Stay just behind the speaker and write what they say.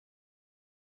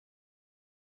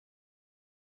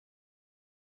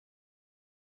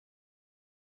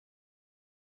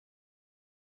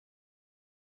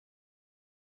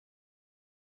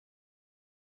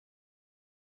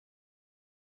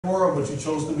world, but you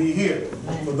chose to be here.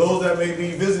 For those that may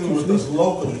be visiting with us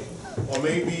locally, or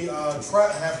maybe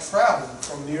have traveled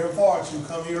from near and far to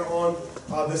come here on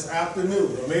this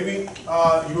afternoon, or maybe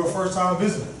you're a first-time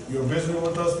visitor. You're visiting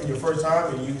with us for your first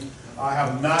time, and you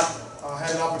have not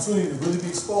had an opportunity to really be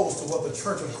exposed to what the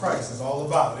Church of Christ is all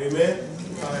about. Amen.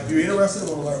 If you're interested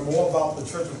and want to learn more about the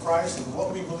Church of Christ and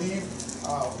what we believe,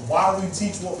 why we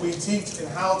teach what we teach, and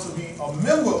how to be a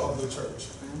member of the church.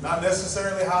 Not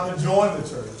necessarily how to join the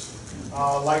church,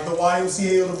 like the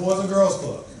YMCA or the Boys and Girls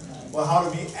Club, but how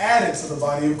to be added to the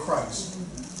body of Christ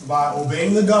by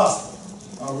obeying the gospel,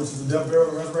 which is the death, burial,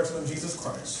 and resurrection of Jesus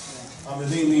Christ, and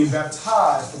then being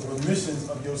baptized for the remission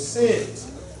of your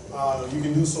sins. You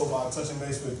can do so by touching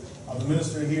base with the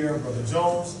minister here, Brother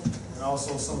Jones, and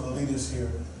also some of the leaders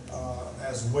here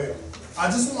as well. I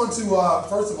just want to,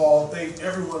 first of all, thank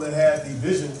everyone that had the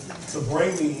vision to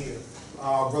bring me here.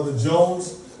 Brother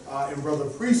Jones and Brother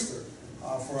Priester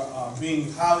for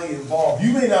being highly involved.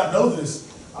 You may not know this,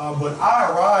 but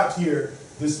I arrived here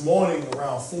this morning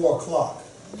around 4 o'clock.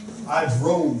 I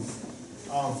drove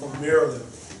from Maryland,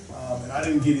 and I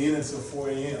didn't get in until 4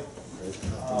 a.m.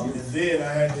 And then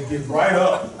I had to get right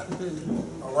up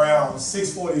around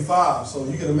 6:45. So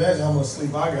you can imagine how much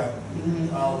sleep I got,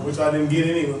 which I didn't get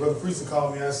any. When Brother Priester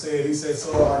called me, he said,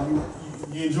 so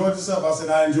you enjoyed yourself? I said,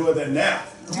 I enjoyed that nap.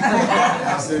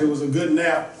 I said it was a good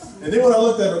nap. And then when I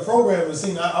looked at the program and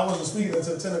seen I wasn't speaking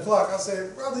until 10 o'clock, I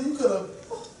said, brother, you could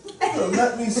have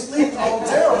let me sleep on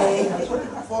terrible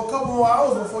for a couple more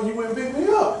hours before you went and picked me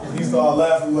up. And he started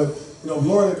laughing, but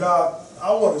glory to God.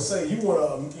 I want to say, you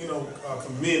want to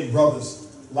commend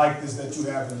brothers like this that you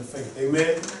have in the faith.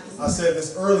 Amen. I said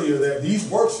this earlier that these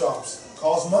workshops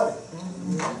cost money.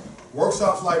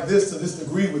 Workshops like this, to this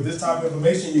degree, with this type of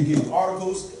information, you're getting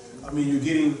articles. You're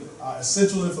getting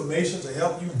essential information to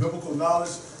help you, biblical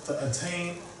knowledge to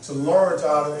attain, to learn, to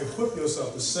how to equip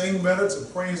yourself, to sing better, to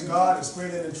praise God in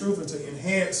spirit and in truth, and to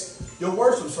enhance your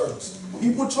worship service.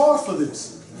 People charge for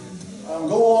this.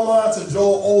 Go online to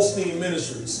Joel Osteen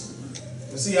Ministries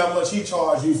and see how much he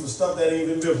charged you for stuff that ain't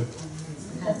even biblical.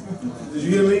 Did you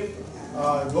hear me?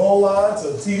 Go online to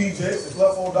TD Jakes, the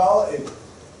Clefo Dollar, and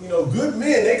good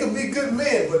men, they could be good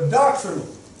men, but doctrinal.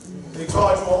 They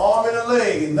charge you an arm and a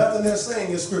leg, and nothing they're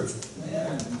saying is scripture.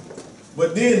 Yeah.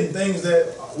 But then things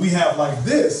that we have like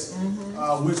this,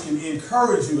 which can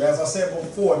encourage you, as I said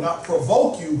before, not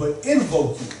provoke you, but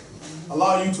invoke you.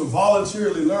 Allow you to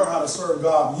voluntarily learn how to serve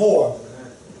God more.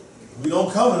 We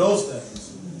don't come to those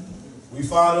things. We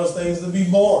find those things to be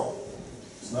boring.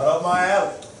 It's not up my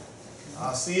alley.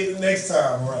 I'll see it the next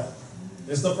time around.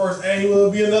 It's the first annual,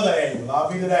 it'll be another annual.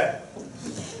 I'll be to that.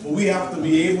 But we have to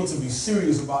be able to be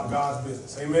serious about God's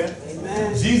business. Amen?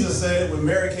 Amen. Jesus said when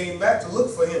Mary came back to look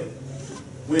for him,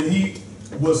 when he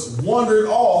was wandered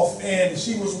off and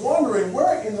she was wondering,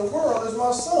 where in the world is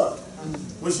my son?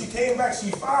 When she came back, she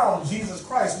found Jesus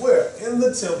Christ where? In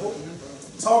the temple,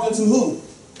 talking to who?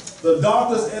 The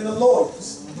doctors and the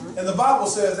lawyers. And the Bible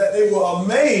says that they were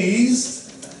amazed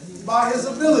by his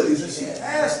abilities. And she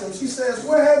asked him, she says,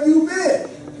 where have you been?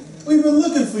 We've been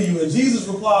looking for you. And Jesus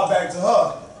replied back to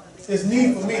her, it's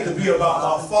need for me to be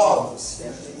about my Father's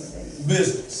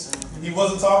business. He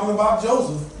wasn't talking about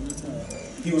Joseph.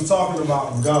 He was talking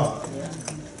about God.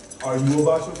 Are you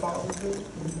about your Father's business?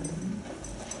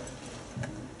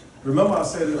 Remember I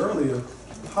said it earlier,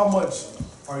 how much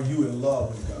are you in love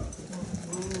with God?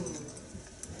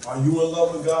 Are you in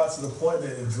love with God to the point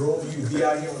that it drove you to be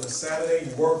out here on a Saturday,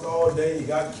 you worked all day, you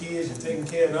got kids, you're taking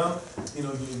care of them,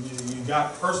 you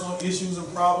got personal issues and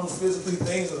problems, physically,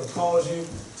 things that have caused you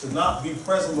to not be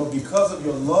present, but because of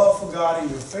your love for God and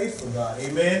your faith for God,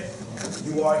 amen,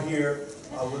 you are here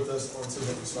with us on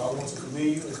today. So I want to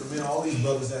commend you and commend all these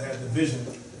brothers that had the vision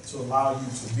to allow you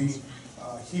to be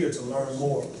here to learn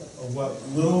more of what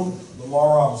little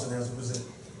Lamar Robinson has presented.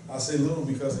 I say little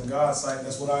because in God's sight,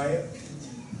 that's what I am.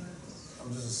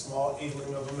 I'm just a small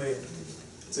inkling of a man.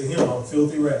 To him, I'm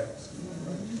filthy rags.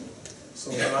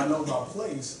 So when I know my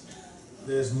place,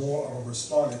 there's more of a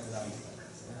respondent than I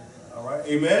am. All right,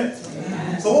 amen?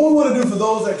 Amen? So what we want to do for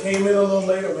those that came in a little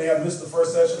later, may have missed the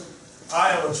first session,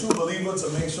 I am a true believer to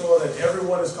make sure that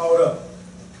everyone is caught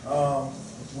up.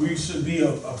 We should be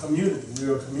a community.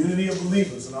 We're a community of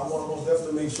believers, and I want to most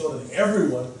definitely make sure that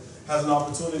everyone has an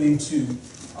opportunity to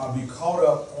be caught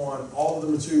up on all of the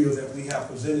material that we have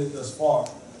presented thus far.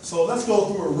 So let's go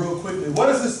through it real quickly. What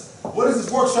is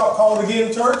this workshop called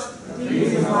again, church? The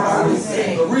reason why we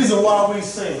sing. The reason why we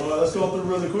sing. Well, let's go through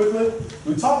really quickly.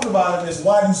 We talked about it, and it's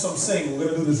why do some sing. We're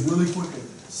going to do this really quickly.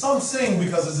 Some sing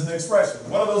because it's an expression.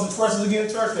 What are those expressions again,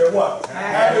 church? They're what?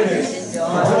 Happiness,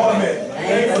 enjoyment,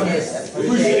 thankfulness,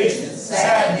 appreciation,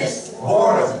 sadness,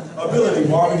 boredom, ability.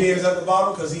 Marvin Gaye is at the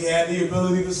bottom because he had the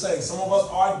ability to sing. Some of us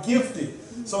are gifted.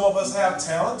 Some of us have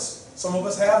talents. Some of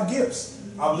us have gifts.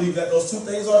 I believe that those two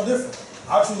things are different.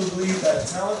 I truly believe that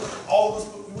talent, all of us,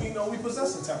 we know we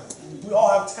possess a talent. We all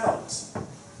have talents.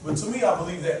 But to me, I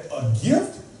believe that a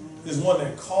gift is one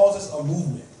that causes a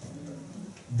movement.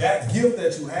 That gift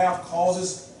that you have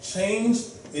causes change.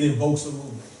 It invokes a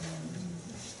movement.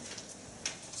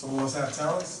 Some of us have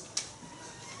talents.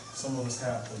 Some of us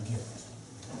have a gift.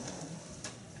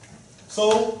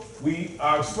 So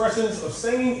our expressions of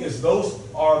singing is those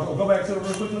are, go back to it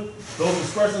real quickly. Those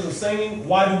expressions of singing,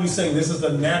 why do we sing? This is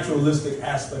the naturalistic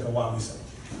aspect of why we sing.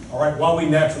 All right, why we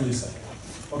naturally sing.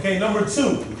 Okay, number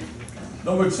two.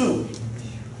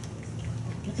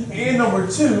 And number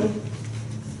two,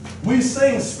 we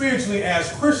sing spiritually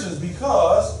as Christians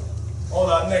because, on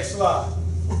our next slide,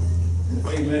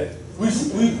 amen. We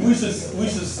should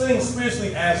sing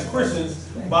spiritually as Christians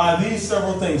by these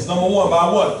several things. Number one,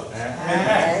 by what? An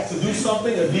act, to do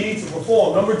something, a deed, to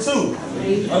perform. Number two,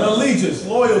 an allegiance,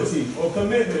 loyalty, or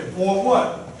commitment. For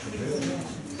what?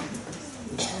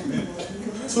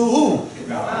 To who?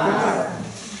 God.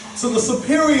 To the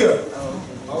superior.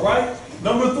 All right?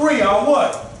 Number three, our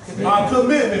what? Our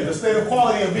commitment, the state of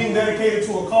quality of being dedicated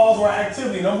to a cause or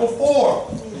activity. Number four,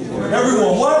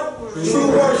 everyone, what? True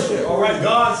worship. All right,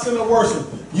 God-centered worship.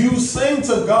 You sing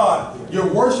to God. Your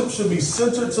worship should be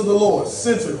centered to the Lord.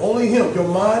 Centered, only Him. Your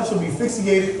mind should be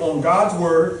fixated on God's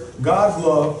word, God's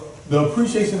love, the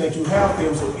appreciation that you have for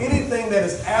Him. So anything that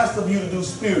is asked of you to do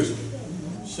spiritually,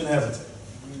 shouldn't hesitate.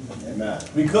 Amen.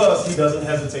 Because He doesn't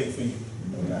hesitate for you.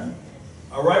 Amen.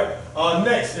 All right.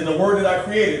 Next, in the word that I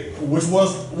created, which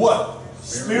was what?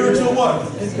 Spiritual what?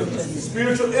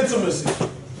 Spiritual intimacy.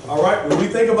 All right. When we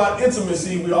think about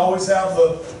intimacy, we always have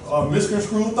the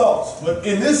misconstrued thoughts. But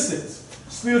in this sense,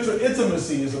 spiritual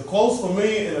intimacy is a close,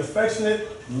 familiar, and affectionate,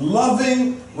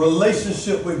 loving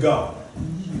relationship with God.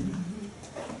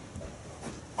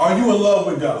 Are you in love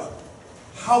with God?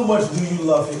 How much do you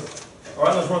love Him? All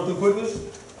right. Let's run through quickly.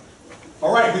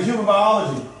 All right. The human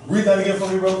biology. Read that again for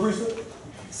me, Brother Priester.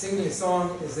 Singing a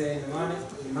song is a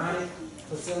mnemonic,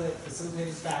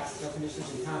 facilitated facts, definitions,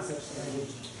 and concepts of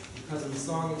language. Because of the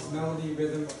song, its melody,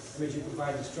 rhythm, imagery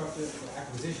provide instructive for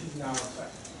acquisition of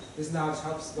knowledge. This knowledge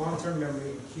helps long-term memory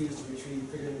and cues to retrieve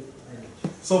figurative language.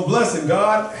 So blessed,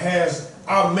 God has,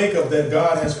 our makeup that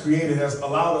God has created has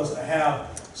allowed us to have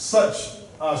such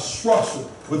a structure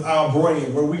with our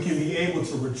brain where we can be able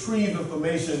to retrieve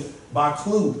information by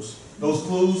clues. Those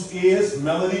clues is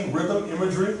melody, rhythm,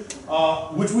 imagery,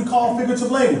 which we call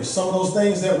figurative language. Some of those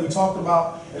things that we talked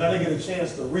about, and I didn't get a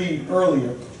chance to read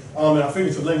earlier in our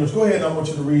figurative language. Go ahead, I want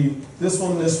you to read this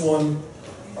one,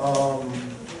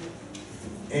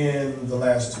 and the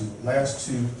last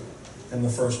two, and the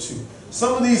first two.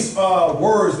 Some of these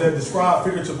words that describe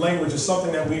figurative language is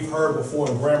something that we've heard before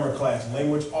in grammar class,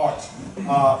 language arts,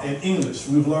 in English.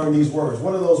 We've learned these words.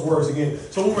 What are those words again?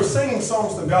 So when we're singing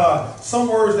songs to God, some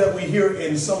words that we hear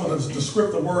in some of the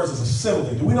descriptive words is a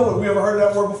simile. Do we know what we ever heard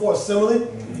of that word before? A simile?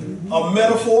 A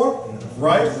metaphor?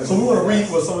 Right? So we want to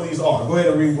read what some of these are. Go ahead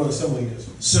and read what a simile is.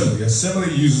 Simile. A simile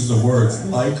uses the words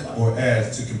like or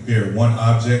as to compare one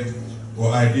object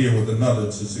or idea with another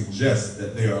to suggest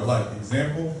that they are alike.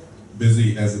 Example,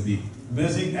 busy as a bee.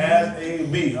 Busy as a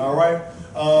bee. All right.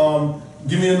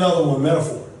 Give me another one.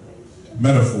 Metaphor.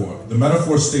 Metaphor. The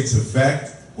metaphor states a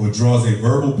fact or draws a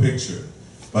verbal picture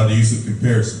by the use of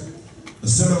comparison. A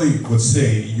simile would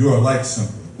say you are like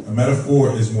something. A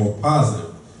metaphor is more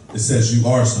positive. It says you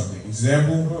are something.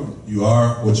 Example, you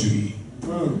are what you eat.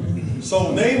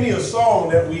 So name me a song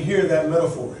that we hear that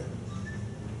metaphor in.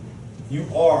 You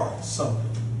are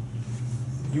something.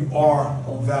 You are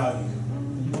of value.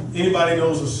 Anybody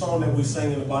knows a song that we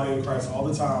sing in the body of Christ all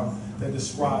the time that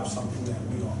describes something that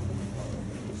we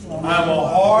are? I'm a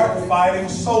hard fighting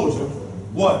soldier.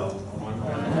 What?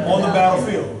 On the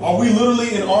battlefield. Are we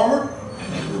literally in armor?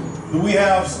 Do we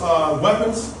have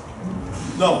weapons?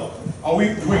 No.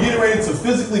 We're getting ready to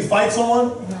physically fight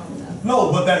someone?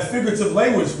 No, but that figurative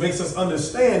language makes us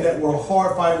understand that we're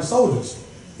hard fighting soldiers.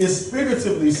 It's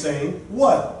figuratively saying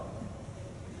what?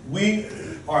 We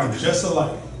are just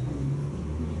alike.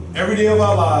 Every day of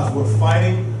our lives, we're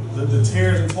fighting the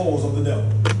tares and toils of the devil.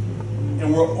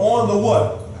 And we're on the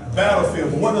what?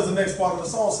 Battlefield. But what does the next part of the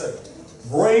song say?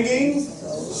 Bringing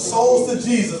souls to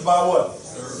Jesus by what?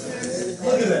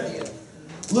 Look at that.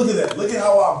 Look at that. Look at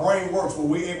how our brain works where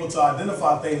we're able to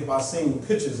identify things by seeing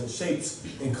pictures and shapes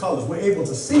and colors. We're able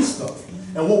to see stuff.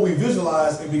 And what we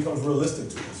visualize, it becomes realistic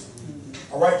to us.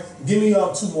 All right? Give me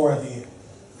two more at the end.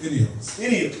 Idioms.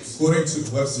 Idioms. According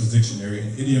to Webster's dictionary,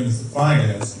 an idiom is defined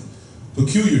as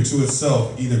peculiar to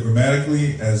itself, either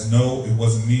grammatically as no, it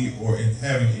wasn't me, or in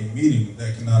having a meaning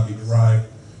that cannot be derived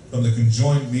from the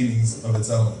conjoined meanings of its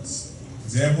elements.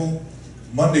 Example,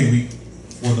 Monday week,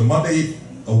 for the Monday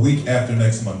a week after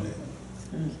next Monday.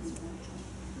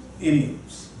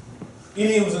 Idioms.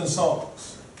 Idioms and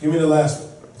songs. Give me the last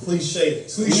one.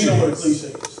 Cliches. You know what a cliche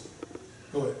is.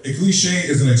 Go ahead. A cliche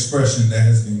is an expression that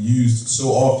has been used so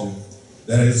often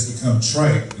that it has become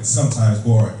trite and sometimes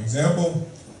boring. Example,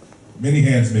 many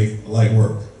hands make light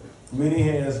work. Many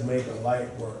hands make a light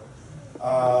work.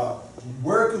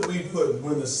 Where could we put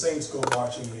when the saints go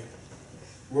marching in?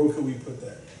 Where could we put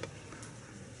that?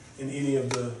 In any of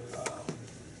the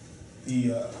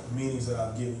meanings that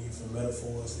I've given you, from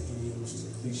metaphors to idioms to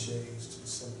cliches to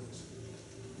symbols.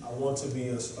 I want to be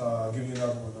give you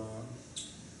another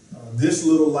one. This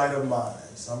little light of mine,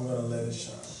 so I'm going to let it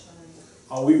shine.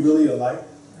 Are we really a light?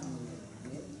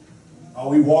 Are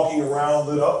we walking around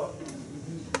lit up?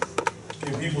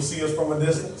 Can people see us from a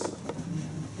distance?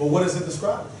 But what does it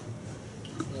describe?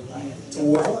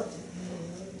 Towards what?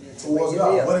 Towards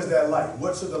God. What is that light?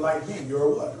 What should the light be? Your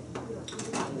what?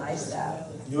 Lifestyle.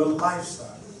 Your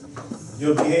lifestyle.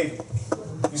 Your behavior.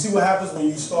 You see what happens when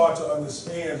you start to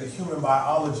understand the human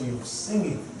biology of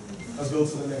singing? Let's go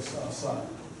to the next slide.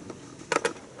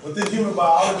 Within human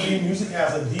biology, music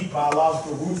has a deep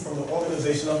biological root from the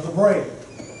organization of the brain.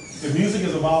 If music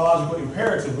is a biological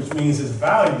imperative, which means its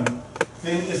value,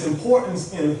 then its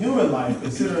importance in human life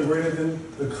is considered greater than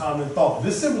the common thought.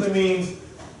 This simply means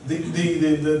the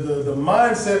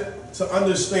mindset to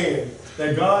understand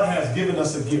that God has given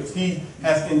us a gift. He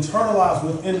has internalized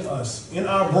within us, in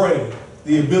our brain,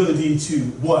 the ability to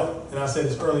what? And I said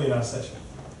this earlier in our session.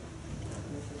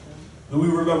 Do we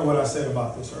remember what I said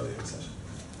about this earlier in the session?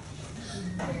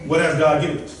 What has God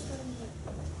given us?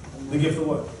 The gift of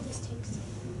what?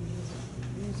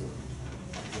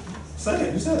 Say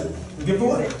it. You said it. The gift of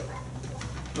what?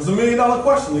 It's $1 million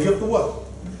question. The gift of what?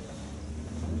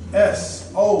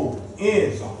 S-O-N-G.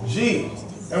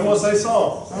 Everyone say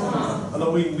song. I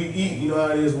know we eat. You know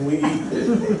how it is when we eat.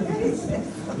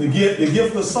 The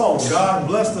gift of song. God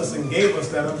blessed us and gave us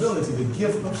that ability. The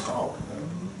gift of song.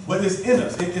 But it's in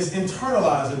us. It's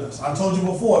internalized in us. I told you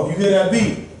before, if you hear that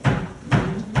beat,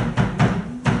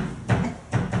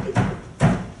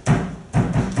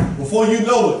 before you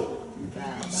know it,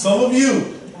 some of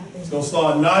you is going to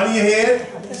start nodding your head,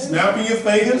 snapping your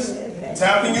fingers,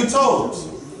 tapping your toes.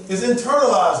 It's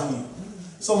internalizing you.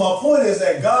 So my point is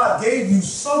that God gave you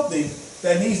something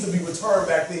that needs to be returned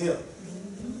back to Him.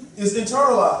 It's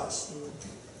internalized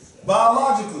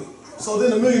biologically. So then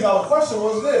the $1 million question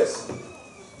was this.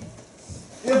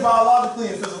 If biologically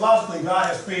and physiologically God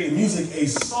has created music, a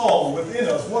song within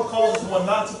us, what causes one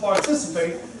not to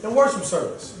participate in worship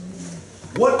service?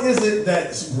 What is it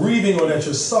that's breathing or that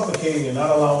you're suffocating and not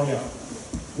allowing out?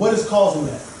 What is causing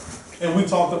that? And we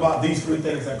talked about these 3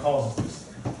 things that cause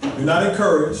this. You're not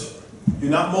encouraged,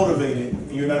 you're not motivated,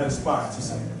 and you're not inspired to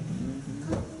sing.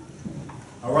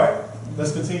 All right?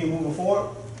 Let's continue moving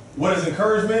forward. What is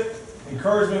encouragement?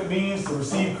 Encouragement means to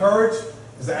receive courage.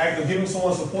 It's the act of giving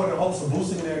someone support in hopes of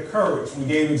boosting their courage. We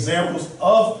gave examples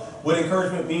of what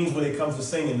encouragement means when it comes to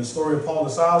singing. The story of Paul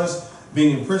and Silas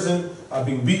being in prison,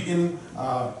 being beaten,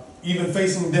 even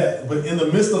facing death. But in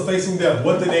the midst of facing death,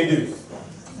 what did they do?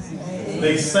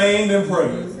 They sang and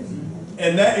prayed.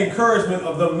 And that encouragement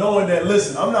of them knowing that,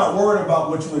 listen, I'm not worried about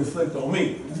what you inflict on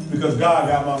me because God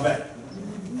got my back.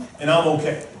 And I'm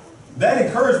okay. That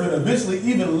encouragement eventually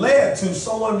even led to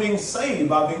someone being saved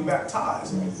by being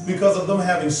baptized because of them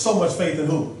having so much faith in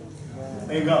who?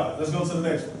 In God. Let's go to the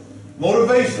next one.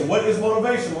 Motivation. What is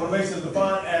motivation? Motivation is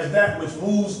defined as that which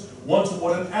moves one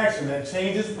toward an action that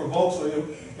changes, provokes, or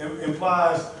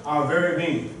implies our very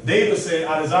being. David said,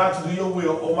 I desire to do your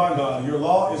will, oh my God. Your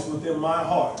law is within my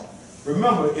heart.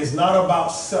 Remember, it's not about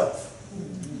self.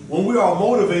 When we are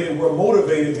motivated, we're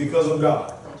motivated because of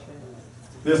God.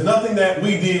 There's nothing that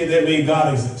we did that made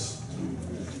God exist.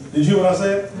 Did you hear what I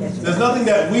said? There's nothing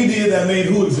that we did that made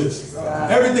who exist.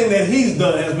 Everything that He's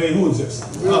done has made who exist?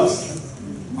 Us.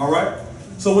 All right?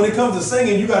 So when it comes to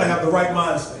singing, you got to have the right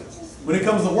mind state. When it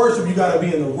comes to worship, you got to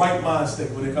be in the right mind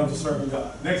state when it comes to serving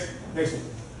God. Next one.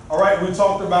 All right, we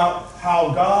talked about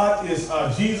how God is,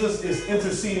 Jesus is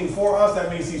interceding for us. That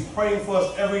means He's praying for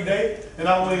us every day. And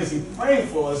not only is He praying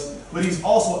for us, but He's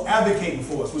also advocating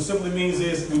for us. What simply means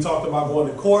is, we talked about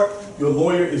going to court. Your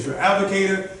lawyer is your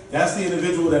advocator. That's the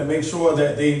individual that makes sure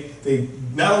that they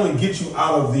not only get you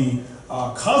out of the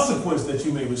consequence that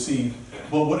you may receive,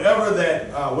 but whatever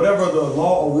the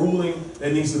law or ruling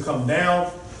that needs to come down,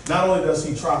 not only does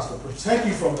he try to protect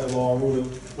you from that law ruling,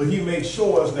 but he makes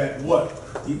sure that what?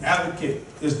 The advocate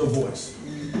is the voice.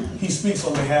 He speaks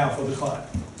on behalf of the client,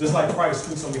 just like Christ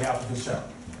speaks on behalf of his child.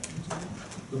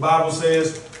 The Bible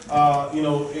says,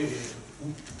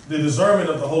 the discernment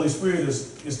of the Holy Spirit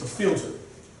is to filter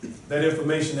that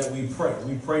information that we pray.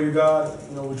 We pray to God,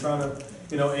 we're trying to,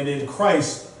 and in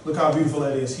Christ, look how beautiful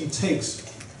that is. He takes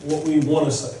what we want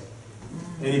to say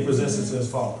and he presents it to his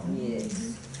Father.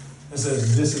 Yes. And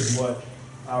says, this is what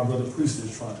our brother priest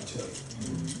is trying to tell you.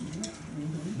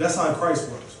 That's how Christ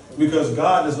works. Because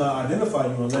God does not identify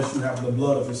you unless you have the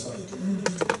blood of his son.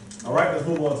 All right, let's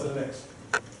move on to the next.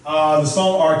 The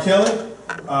song R. Kelly.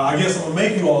 I guess I'm going to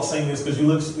make you all sing this because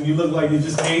you look like you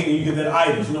just ate and you get that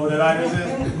itis. You know what that itis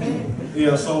is?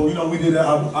 Yeah, so, we did that.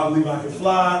 I believe I can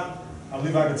fly. I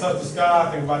believe I can touch the sky.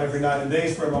 I think about it every night and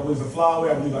day. Spread my wings and fly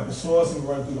away. I believe I can soar. See me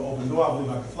run through the open door. I believe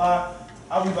I can fly.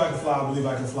 I believe I can fly. I believe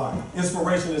I can fly.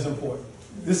 Inspiration is important.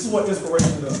 This is what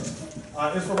inspiration does.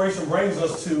 Inspiration brings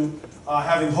us to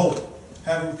having hope,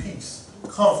 having peace,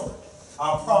 comfort.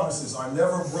 Our promises are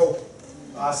never broken.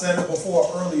 I said it before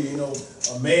earlier,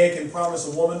 a man can promise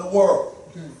a woman the world.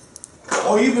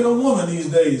 Or even a woman these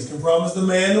days can promise the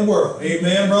man the world.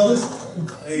 Amen, brothers?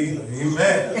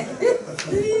 Amen.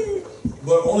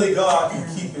 But only God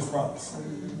can keep his promise.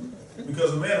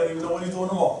 Because a man don't even know what he's doing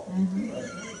tomorrow.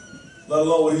 Let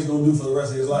alone what he's going to do for the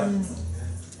rest of his life.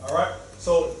 All right?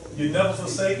 So you're never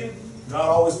forsaken. God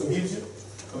always forgives you.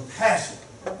 Compassion.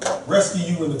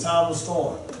 Rescue you in the time of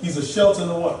storm. He's a shelter in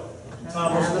the what?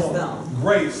 Time of storm.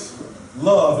 Grace.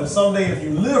 Love. And someday if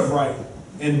you live right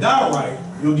and die right,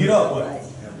 you'll get up right.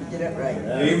 Get up right.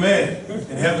 Amen.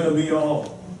 And heaven will be your home.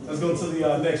 Let's go to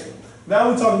the next one. Now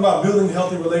we're talking about building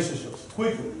healthy relationships.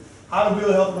 Quickly. How to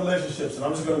build healthy relationships. And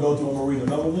I'm just going to go through them and read them.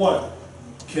 Number one.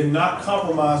 Cannot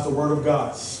compromise the word of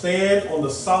God. Stand on the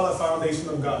solid foundation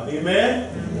of God. Amen?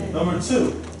 Amen. Number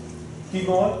two. Keep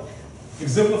going.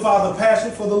 Exemplify the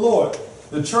passion for the Lord.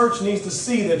 The church needs to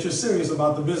see that you're serious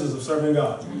about the business of serving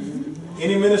God.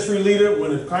 Any ministry leader,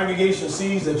 when the congregation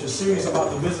sees that you're serious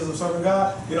about the business of serving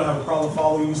God, they don't have a problem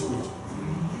following you spiritually.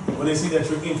 When they see that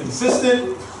you're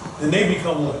inconsistent, then they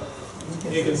become what?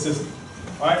 Inconsistent.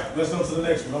 All right, let's go to the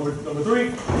next one. Number three,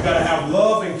 you got to have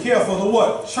love and care for the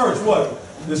what? Church, what?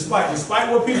 Despite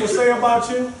what people say about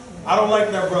you, I don't like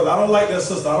that brother. I don't like that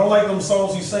sister. I don't like them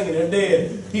songs he's singing. They're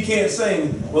dead. He can't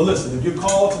sing. Well, listen, if you're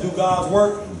called to do God's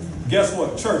work, guess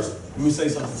what? Church, let me say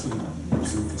something to you.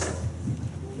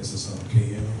 This is something. Can you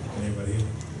hear me? Can everybody hear me?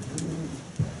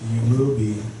 You will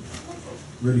be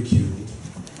ridiculed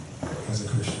as a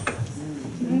Christian.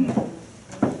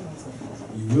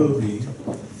 You will be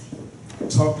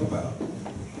talked about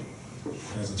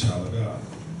as a child of God.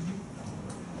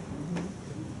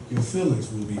 Your feelings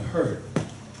will be hurt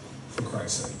for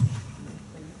Christ's sake.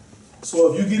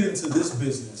 So if you get into this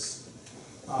business,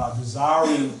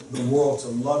 desiring the world to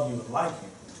love you and like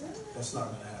you, that's not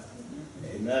going to happen.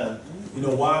 Amen. You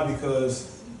know why?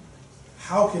 Because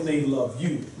how can they love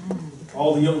you?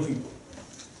 All the young people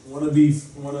want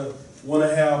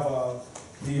to have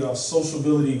the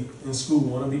sociability in school,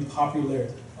 want to be popular,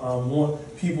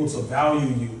 want people to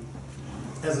value you.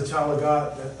 As a child of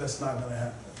God, that's not going to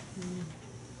happen.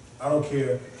 I don't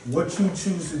care what you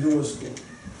choose to do in school.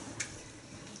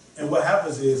 And what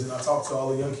happens is, and I talk to all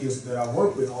the young kids that I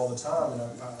work with all the time, and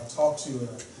I talk to and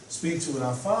I speak to, and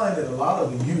I find that a lot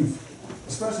of the youth,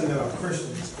 especially that are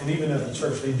Christians, and even at the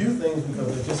church, they do things because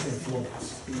they're just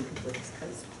influenced.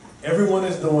 Everyone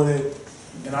is doing it,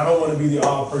 and I don't want to be the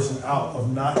odd person out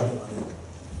of not doing it,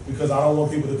 because I don't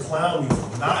want people to clown me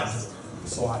for not doing it,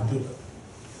 so I do it.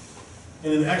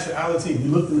 And in actuality, if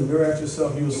you look in the mirror at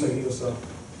yourself, you will say to yourself,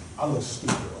 I look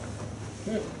stupid.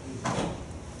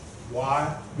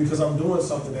 Why? Because I'm doing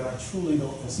something that I truly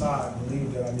don't inside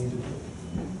believe that I need to do.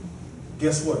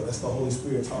 Guess what? That's the Holy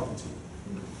Spirit talking to you.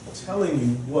 Telling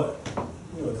you what?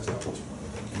 You know that's not what you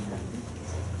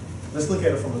want. Let's look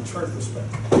at it from a church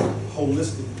perspective,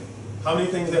 holistically. How many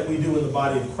things that we do in the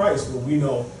body of Christ where we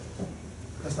know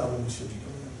that's not what we should be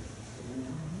doing?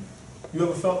 You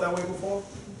ever felt that way before?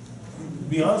 To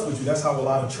be honest with you, that's how a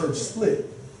lot of church split.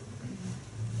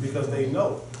 Because they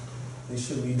know they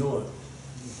shouldn't be doing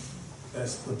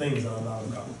that's the things that are not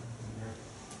of God.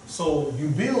 So you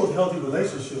build healthy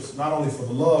relationships not only for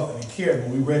the love and the care, but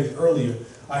we read it earlier.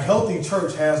 A healthy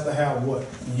church has to have what?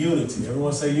 Unity.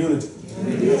 Everyone say unity.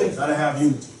 Unity. Got to have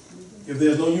unity. If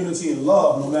there's no unity in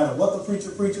love, no matter what the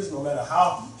preacher preaches, no matter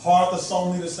how hard the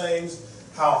song leader sings,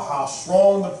 how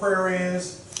strong the prayer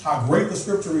is, how great the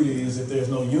scripture reading is, if there's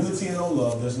no unity and no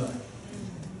love, there's nothing.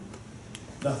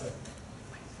 Nothing.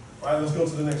 All right, let's go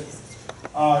to the next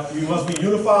one. You must be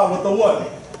unified with the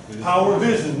what? Power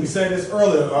vision. We said this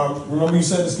earlier. Remember you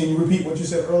said this. Can you repeat what you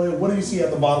said earlier? What do you see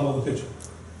at the bottom of the picture?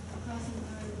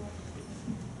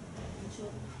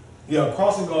 Yeah,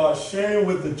 crossing guard, sharing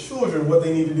with the children what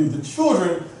they need to do. The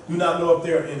children do not know if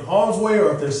they're in harm's way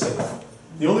or if they're safe.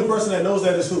 The only person that knows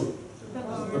that is who?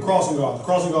 The crossing guard. The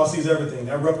crossing guard sees everything.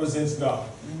 That represents God.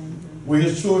 We're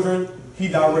his children. He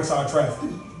directs our traffic.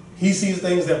 He sees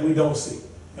things that we don't see.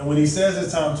 And when he says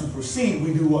it's time to proceed,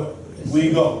 we do what?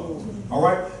 We go. All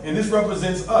right? And this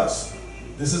represents us.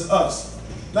 This is us.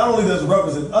 Not only does it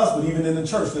represent us, but even in the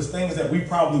church, there's things that we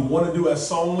probably want to do as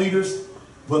song leaders,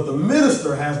 but the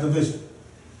minister has the vision.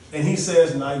 And he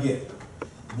says, not yet.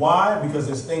 Why? Because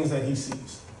there's things that he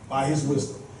sees by his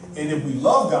wisdom. And if we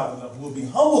love God enough, we'll be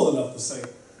humble enough to say,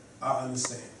 I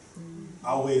understand.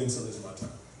 I'll wait until it's my time.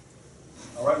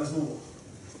 All right, let's move on.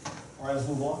 All right, let's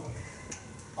move on.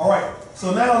 All right,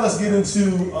 so now let's get into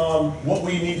what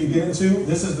we need to get into.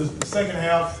 This is the second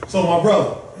half. So my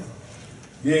brother,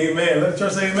 yeah, amen. Let the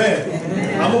church say amen.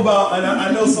 Amen. And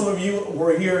I know some of you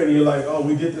were here and you're like, oh,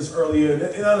 we did this earlier.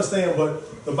 And I understand,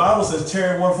 but the Bible says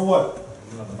tearing one for what?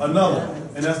 Another.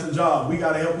 And that's the job. We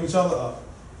got to help each other up.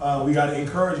 We got to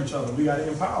encourage each other. We got to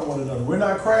empower one another. We're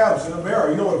not crabs in a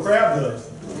barrel. You know what a crab does?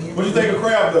 What do you think a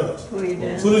crab does?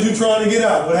 As soon as you're trying to get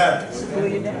out, what happens?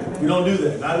 We don't do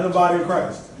that. Not in the body of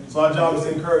Christ. So our job is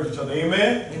to encourage each other.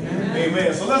 Amen? Amen?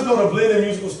 Amen. So let's go to blended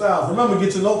musical styles. Remember,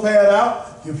 get your notepad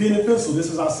out, your pen and pencil. This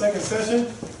is our second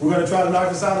session. We're going to try to knock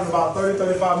this out in about 30,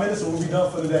 35 minutes and we'll be done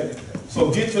for the day.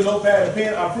 So get your notepad and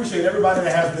pen. I appreciate everybody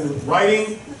that has been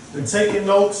writing and taking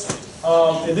notes.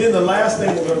 And then the last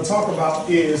thing we're going to talk about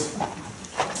is,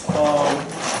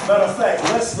 matter of fact,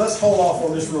 let's hold off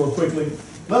on this real quickly.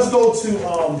 Let's go to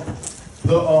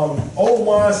the old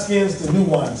wineskins to new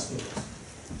wineskins.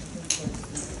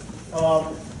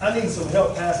 I need some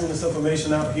help passing this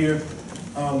information out here.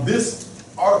 This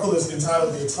article is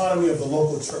entitled The Autonomy of the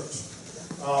Local Church.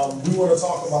 We want to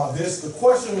talk about this. The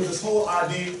question with this whole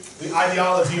idea, the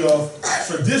ideology of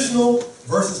traditional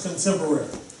versus contemporary.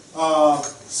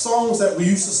 Songs that we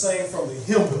used to sing from the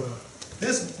hymn book.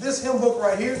 This hymn book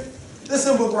right here,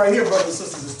 brothers and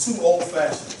sisters, is too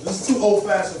old-fashioned. This is too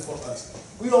old-fashioned for us.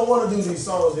 We don't want to do these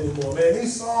songs anymore, man.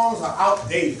 These songs are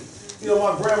outdated. You know,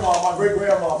 my grandma, my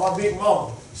great-grandma, my big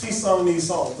mama, she sung these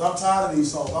songs. I'm tired of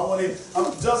these songs.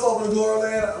 I'm just over the glory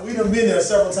land. We done been there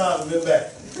several times and been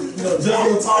back. You know, just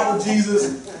on the top of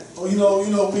Jesus. Or,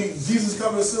 Jesus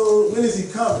coming soon. When is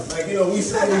he coming? Like, we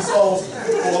sing these songs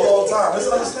for a long time. It's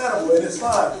understandable and it's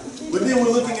fine. But then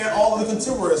we're looking at all of the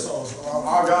contemporary songs.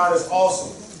 Our God is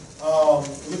awesome.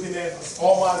 Looking at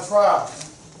All My Tribe.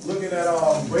 Looking at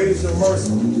Great Is Your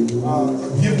Mercy.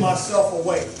 Give Myself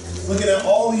Away. Looking at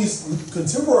all these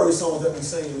contemporary songs that we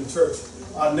sing in the church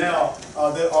now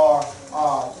that are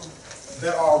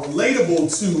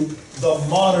relatable to the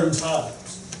modern times.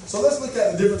 So let's look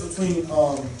at the difference between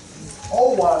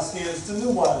old wineskins to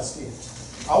new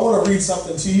wineskins. I want to read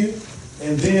something to you,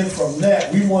 and then from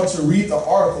that we want to read the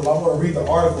article. I want to read the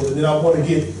article, and then I want to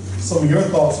get some of your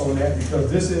thoughts on that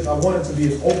because I want it to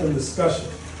be an open discussion.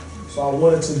 So I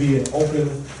want it to be an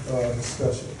open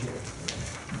discussion here.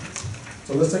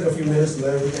 So let's take a few minutes to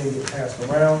let everything get passed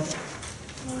around.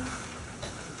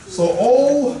 So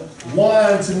old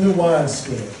wine to new wine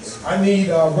skins. I need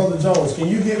Brother Jones. Can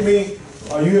you give me?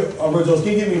 Brother Jones,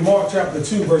 can you give me Mark chapter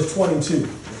 2, verse 22?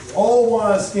 Old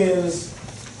wine skins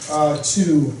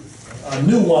to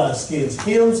new wine skins.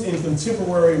 Hymns in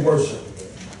contemporary worship.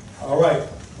 All right.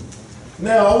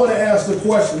 Now I want to ask the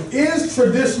question: is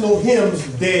traditional hymns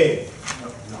dead?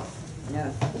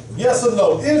 No. Yes or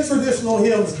no? Is traditional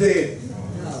hymns dead?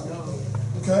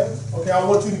 Okay, I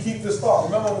want you to keep this thought.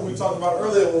 Remember what we talked about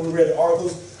earlier when we read the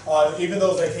articles, even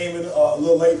those that came in a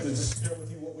little late, to just share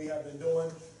with you what we have been doing.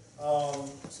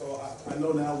 So I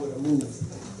know now where to move.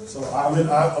 So I'm in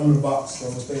the box, so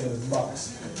I'm going to stay in this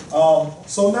box.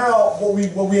 So now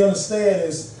what we understand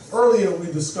is, earlier we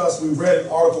read an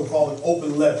article called An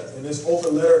Open Letter. And this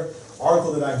open letter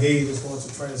article that I gave is going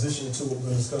to transition into what we're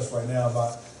going to discuss right now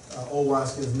about old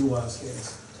wineskins, new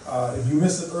wineskins. If you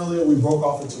missed it earlier, we broke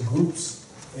off into groups.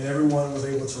 And everyone was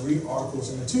able to read articles.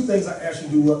 And the two things I asked you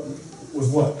to do was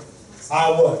what?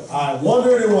 I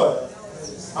wondered and what?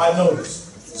 I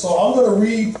noticed. So I'm going to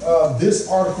read this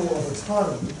article of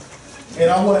autonomy. And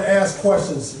I want to ask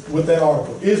questions with that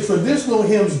article. Is traditional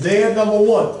hymns dead, number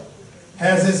one?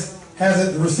 Has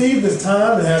it received its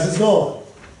time and has it gone?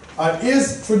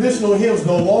 Is traditional hymns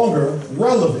no longer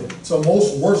relevant to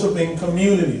most worshiping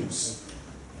communities?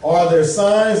 Are there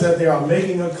signs that they are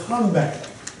making a comeback?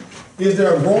 Is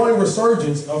there a growing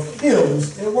resurgence of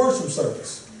hymns in worship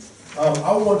service?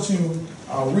 I want to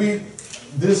read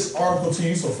this article to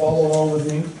you, so follow along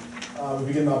with me if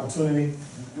you get an opportunity.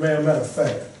 Matter of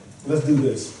fact, let's do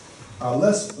this.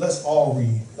 Let's all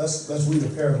read. Let's read a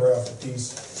paragraph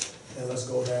apiece, and let's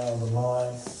go down the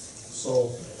line.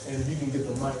 So, and if you can get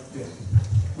the mic. Yeah.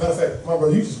 Matter of fact, my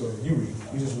brother, you just go ahead. You read.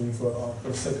 You just read for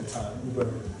the sake of time. You better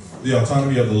read. The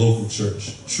autonomy of the local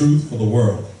church. Truth for the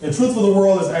world. And Truth for the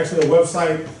World is actually a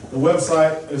website. The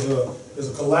website is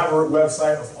a collaborative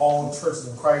website of all churches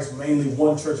of Christ, mainly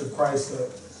One Church of Christ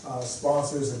that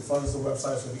sponsors and funds the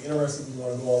website. So if you're interested, you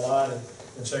want to go online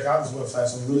and check out this website.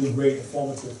 Some really great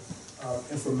informative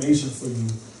information for you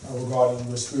regarding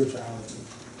your spirituality.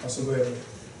 So go ahead.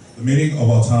 The meaning of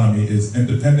autonomy is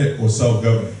independent or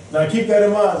self-governing. Now keep that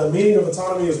in mind. The meaning of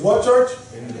autonomy is what, church?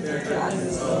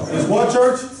 Is what,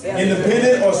 church?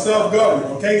 Independent or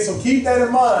self-governing. Okay, so keep that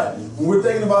in mind when we're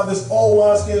thinking about this old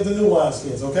wineskins and new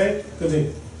wineskins. Okay,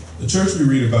 continue. The church we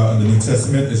read about in the New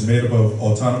Testament is made up of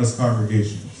autonomous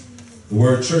congregations. The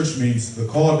word church means the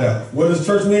called out. What does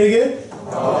church mean again?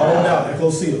 Called out.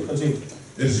 Ecclesia. Continue.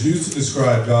 It is used to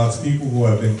describe God's people who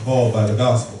have been called by the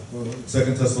gospel.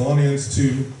 2 Thessalonians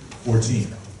 2:14.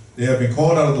 They have been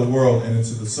called out of the world and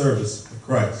into the service of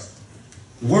Christ.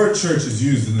 The word church is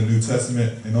used in the New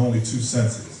Testament in only two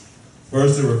senses.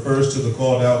 First, it refers to the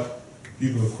called out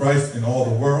people of Christ in all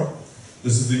the world.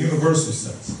 This is the universal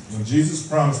sense. When Jesus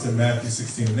promised in Matthew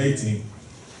 16:18,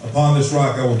 upon this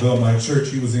rock I will build my church,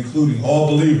 he was including all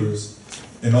believers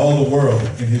in all the world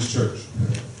in his church.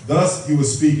 Thus, he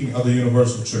was speaking of the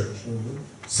universal church.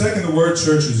 Second, the word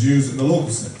church is used in the local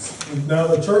sense. Now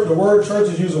the word church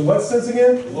is used in what sense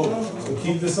again? Local. So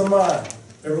keep this in mind.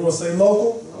 Everyone say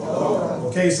local? Local.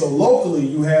 Okay, so locally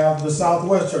you have the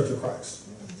Southwest Church of Christ.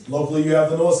 Locally you have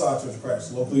the Northside Church of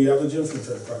Christ. Locally you have the Gentry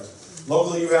Church of Christ.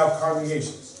 Locally you have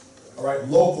congregations. All right,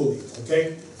 locally,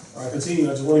 okay? All right, continue.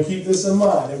 I just want to keep this in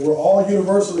mind, that we're all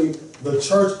universally the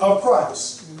church of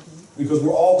Christ, because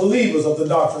we're all believers of the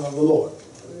doctrine of the Lord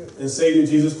and Savior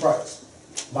Jesus Christ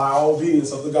by our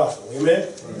obedience of the gospel. Amen?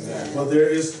 Amen. But there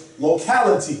is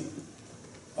locality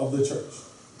of the church.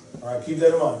 All right, keep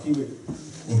that in mind. Keep it.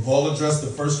 When Paul addressed the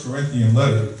First Corinthian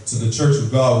letter to the church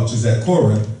of God, which is at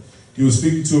Corinth, he was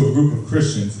speaking to a group of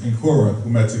Christians in Corinth who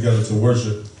met together to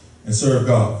worship and serve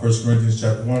God. 1 Corinthians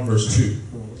chapter 1, verse 2.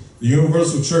 The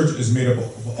universal church is made up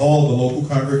of all the local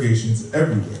congregations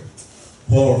everywhere.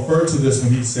 Paul referred to this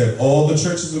when he said, all the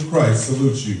churches of Christ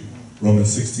salute you.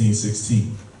 Romans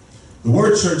 16:16. The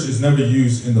word church is never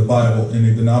used in the Bible in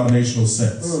a denominational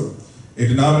sense. A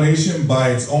denomination by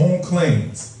its own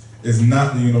claims is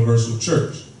not the universal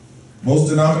church. Most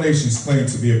denominations claim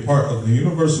to be a part of the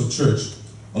universal church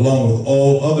along with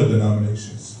all other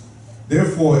denominations.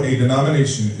 Therefore, a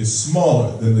denomination is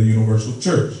smaller than the universal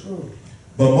church.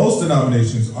 But most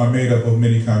denominations are made up of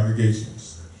many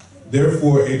congregations.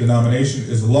 Therefore, a denomination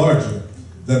is larger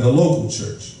than the local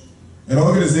church. An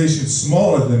organization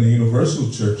smaller than the universal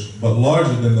church, but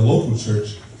larger than the local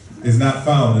church, is not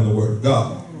found in the Word of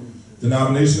God.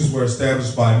 Denominations were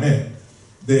established by men.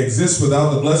 They exist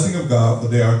without the blessing of God,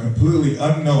 but they are completely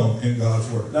unknown in God's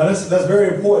Word. Now that's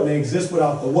very important. They exist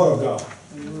without the Word of God.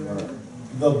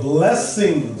 The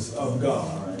blessings of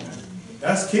God.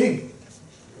 That's key.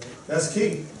 That's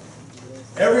key.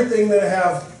 Everything that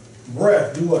have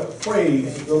breath, do what?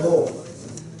 Praise the Lord.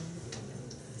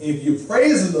 If you're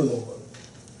praising the Lord,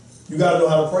 you got to know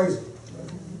how to praise him.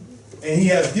 And he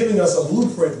has given us a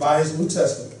blueprint by his New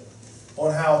Testament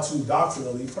on how to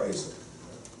doctrinally praise him.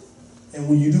 And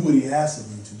when you do what he asks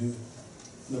of you to do.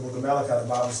 In the book of Malachi, the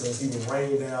Bible says he will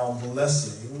rain down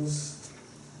blessings.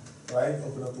 Right?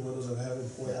 Open up the windows of heaven,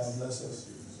 pour down blessings.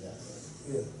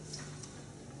 Yeah.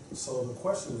 So the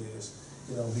question is,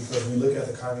 because we look at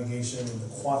the congregation and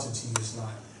the quantity is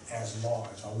not as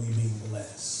large. Are we being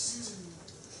blessed?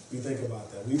 We think about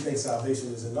that. We think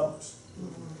salvation is in numbers.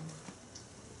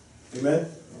 Amen?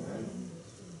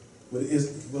 But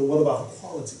what about the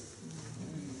quality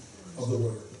of the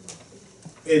word?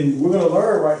 And we're going to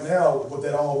learn right now what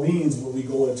that all means when we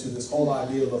go into this whole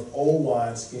idea of old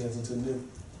wineskins into new.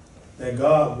 That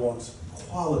God wants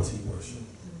quality worship.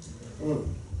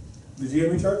 Did you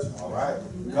hear me, church? All right.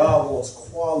 God wants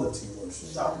quality worship.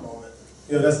 Shout moment.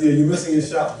 Yeah, you're missing your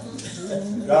shout.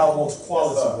 God wants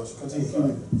quality worship.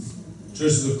 Continue.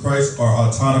 Churches of Christ are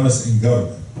autonomous in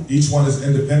government. Each one is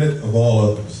independent of all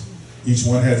others. Each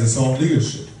one has its own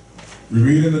leadership. We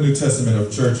read in the New Testament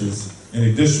of churches in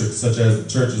a district such as the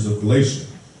churches of Galatia,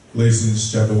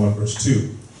 Galatians chapter 1, verse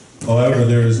 2. However,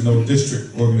 there is no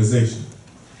district organization.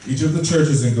 Each of the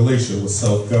churches in Galatia was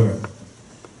self-governed.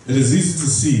 It is easy to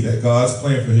see that God's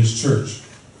plan for his church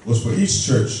was for each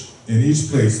church in each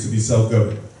place to be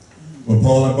self-governed. When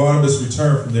Paul and Barnabas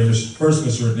returned from their first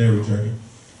missionary journey,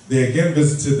 they again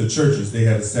visited the churches they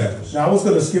had established. Now, I was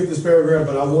going to skip this paragraph,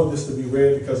 but I want this to be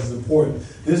read because it's important.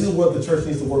 This is what the church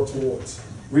needs to work towards.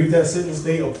 Read that sentence.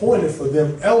 They appointed for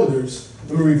them elders.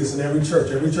 Let me read this in every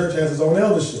church. Every church has its own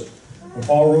eldership. When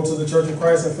Paul wrote to the church of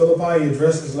Christ in Philippi, he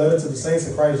addressed his letter to the saints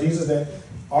in Christ Jesus that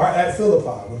are at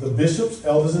Philippi, with the bishops,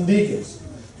 elders, and deacons.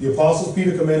 The apostles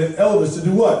Peter commanded elders to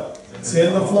do what?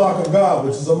 Tend the flock of God,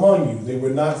 which is among you. They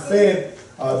were not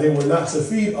to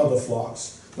feed other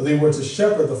flocks, but they were to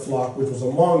shepherd the flock which was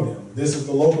among them. This is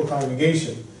the local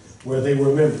congregation where they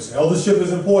were members. Eldership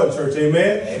is important, church.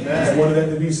 Amen? Amen. I just wanted that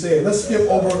to be said. Let's skip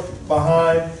over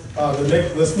behind the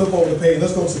next. Let's flip over the page.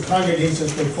 Let's go to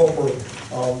congregations can cooperate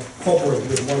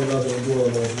with one another in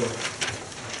doing the Lord's work.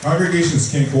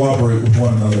 Congregations can cooperate with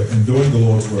one another in doing the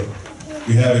Lord's work.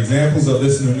 We have examples of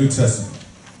this in the New Testament.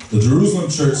 The Jerusalem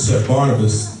church sent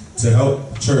Barnabas to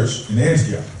help the church in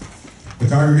Antioch. The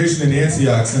congregation in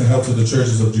Antioch sent help to the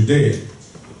churches of Judea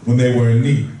when they were in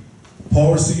need.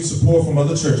 Paul received support from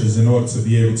other churches in order to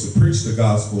be able to preach the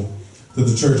gospel to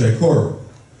the church at Corinth.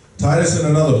 Titus and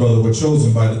another brother were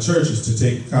chosen by the churches to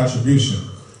take contribution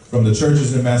from the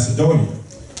churches in Macedonia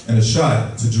and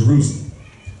Achaia to Jerusalem.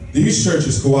 These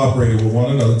churches cooperated with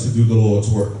one another to do the Lord's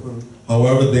work.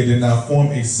 However, they did not form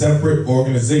a separate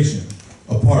organization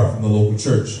apart from the local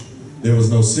church. There was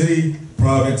no city,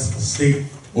 province, state,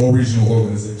 or regional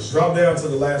organization. Drop down to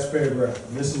the last paragraph.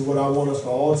 And this is what I want us to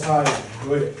all tie in.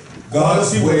 Go ahead.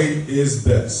 God's way is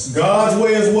best. God's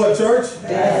way is what, church?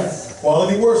 Best.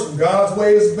 Quality worship. God's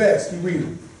way is best. Keep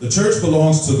reading. The church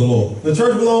belongs to the Lord. The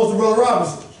church belongs to Brother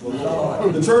Robinson.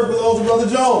 Lord. The church belongs to Brother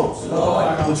Jones.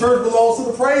 Lord. The church belongs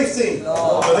to the praise team.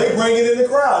 Lord. So they bring it in the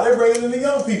crowd. They bring it in the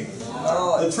young people.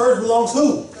 Lord. The church belongs to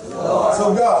who? Lord.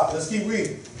 So God. Let's keep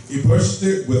reading. He purchased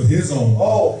it with his own.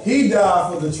 Oh, he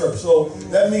died for the church. So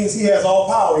that means he has all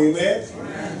power. Amen?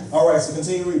 Amen. All right, so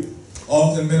continue reading.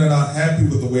 Often men are not happy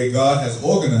with the way God has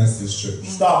organized this church.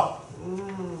 Stop.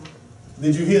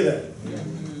 Did you hear that?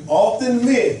 Often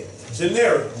men,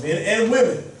 generic, men and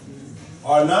women,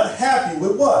 are not happy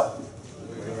with what?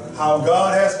 How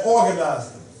God has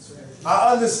organized it.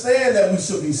 I understand that we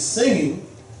should be singing,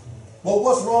 but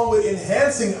what's wrong with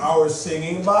enhancing our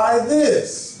singing by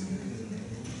this?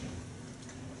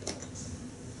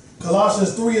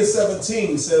 Colossians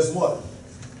 3:17 says what?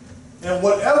 And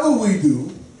whatever we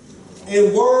do,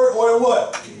 in word or in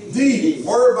what? Deed.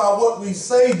 Word by what we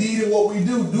say, deed and what we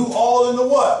do all in the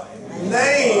what?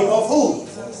 Name of who?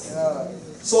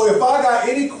 So if I got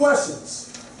any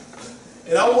questions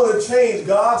and I want to change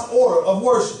God's order of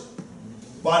worship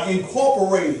by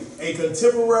incorporating a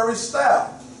contemporary style,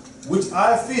 which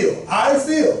I feel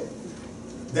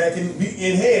that can be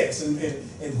enhanced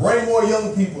and bring more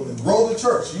young people and grow the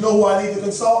church. You know who I need to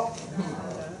consult?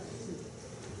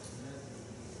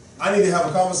 I need to have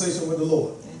a conversation with the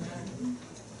Lord.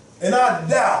 And I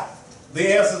doubt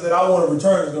the answer that I want to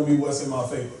return is going to be what's in my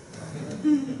favor.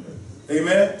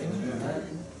 Amen?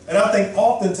 And I think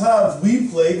oftentimes we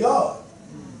play God.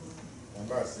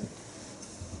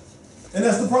 And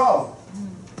that's the problem.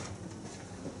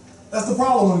 That's the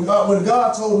problem. When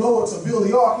God told Noah to build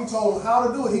the ark, he told him how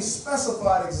to do it. He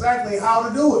specified exactly how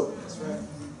to do it. That's right.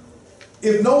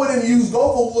 If Noah didn't use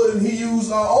gopher wood and he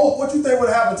used oak, what do you think would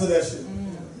happen to that shit?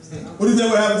 What do you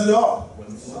think would happen to the ark?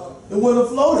 It wouldn't have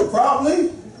floated,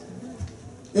 probably.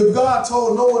 If God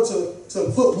told Noah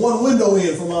to put one window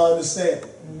in, from my understanding,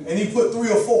 and he put 3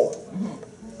 or 4,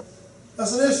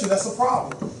 that's an issue, that's a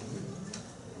problem.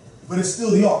 But it's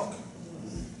still the ark.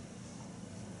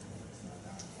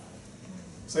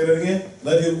 Say that again.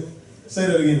 Let him say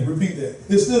that again. Repeat that.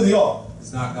 It's still the ark.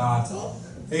 It's not God's ark.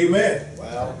 Amen.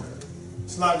 Wow.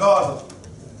 It's not God's ark.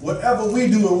 Whatever we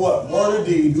do in what? Word or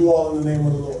deed, do all in the name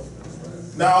of the Lord.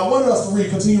 Now I want us to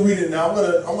continue reading. Now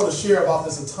I want to share about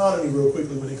this autonomy real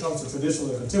quickly when it comes to traditional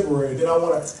and contemporary. Then I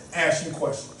want to ask you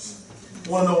questions. I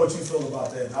want to know what you feel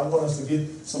about that. And I want us to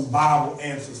get some Bible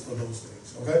answers for those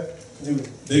things. Okay? Continue.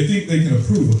 They think they can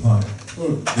improve upon it.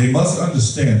 They must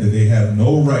understand that they have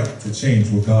no right to change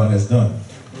what God has done.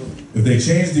 If they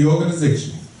change the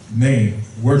organization, name,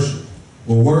 worship,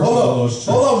 or work for the Lord's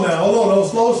church. Hold on now. Hold on. No,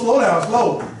 slow down.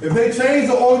 Slow. If they change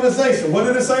the organization, what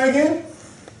did it say again?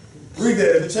 Read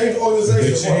that. If they change the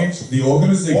organization. If they change the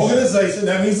organization. Organization,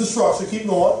 that means the structure. Keep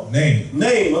going.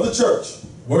 Name of the church.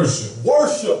 Worship.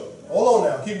 Worship. Hold on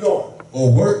now. Keep going.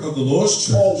 Or work of the Lord's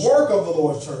church. Or work of the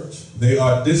Lord's church. They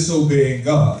are disobeying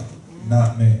God,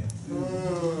 not man.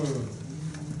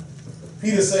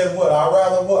 Peter said what? I'd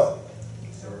rather what?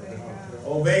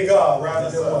 Obey God rather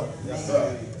than what? Yes,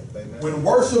 sir. When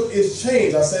worship is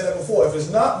changed, I said that before, if it's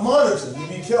not monitored, you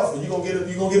be careful, you're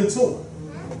gonna get a tumor.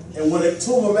 And when a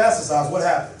tumor metastasizes, what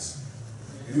happens?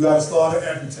 You gotta start to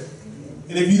amputate.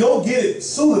 And if you don't get it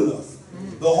soon enough,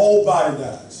 the whole body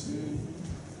dies.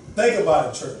 Think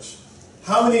about it, church.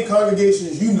 How many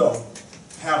congregations you know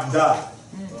have died?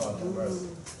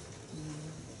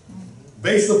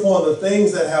 Based upon the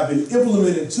things that have been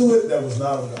implemented to it that was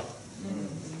not of God.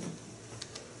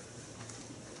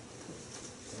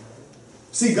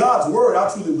 See, God's word, I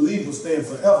truly believe, will stand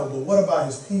forever, but what about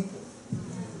his people?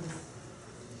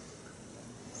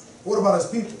 What about his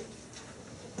people?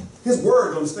 His word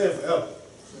is going to stand forever,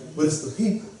 but it's the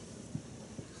people.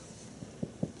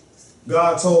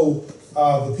 God told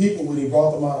the people when he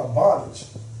brought them out of bondage.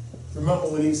 Remember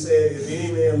when he said, if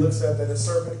any man looks at that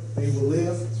serpent, they will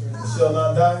live and shall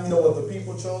not die. You know what the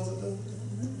people chose to do?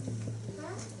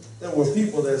 There were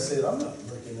people that said, I'm not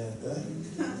looking at that.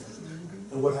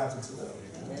 And what happened to them?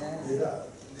 They died.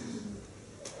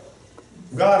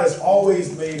 God has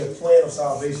always made a plan of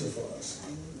salvation for us,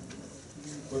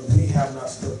 but we have not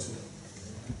stuck to it.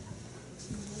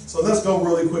 So let's go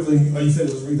really quickly. Are you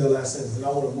finished? Let's read that last sentence, and I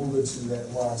want to move into that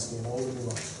wineskin.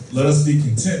 Let us be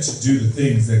content to do the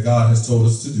things that God has told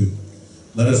us to do.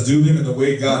 Let us do them in the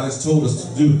way God has told us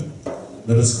to do them.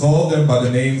 Let us call them by the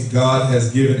names God has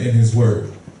given in his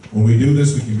word. When we do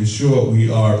this, we can be sure we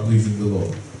are pleasing the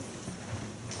Lord.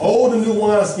 Old and new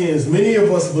wineskins. Many of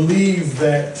us believe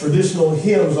that traditional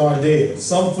hymns are dead.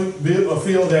 Some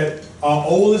feel that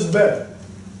old is better.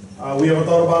 We ever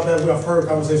thought about that? We have heard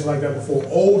conversations like that before.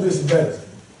 Old is better.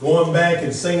 Going back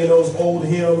and singing those old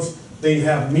hymns, they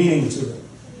have meaning to them.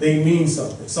 They mean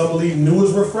something. Some believe new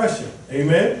is refreshing.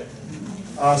 Amen?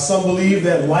 Some believe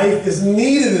that life is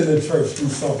needed in the church through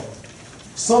song.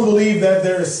 Some believe that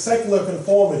there is secular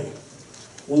conformity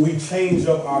when we change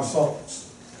up our songs.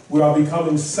 We are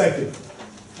becoming secular.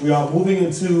 We are moving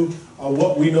into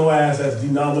what we know as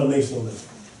denominationalism.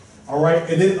 All right?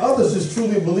 And then others just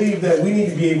truly believe that we need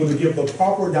to be able to give the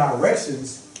proper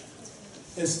directions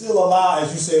and still allow,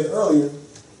 as you said earlier,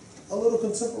 a little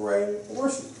contemporary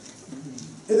worship.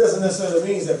 It doesn't necessarily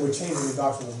mean that we're changing the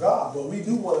doctrine of God, but we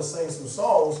do want to sing some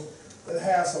songs that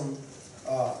have some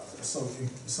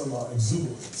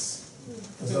exuberance.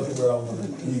 That's another word I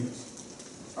want to use.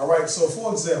 All right, so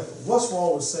for example, what's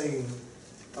wrong with singing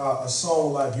a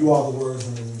song like You Are the Words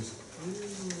in the Music?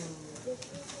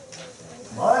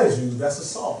 Mind you, that's a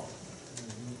song.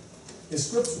 It's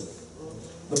scriptural.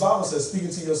 The Bible says, speaking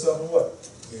to yourself in what?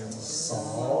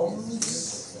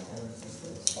 Psalms.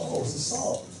 Oh, it's a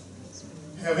song.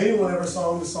 Have anyone ever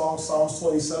sung the song Psalms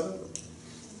 27?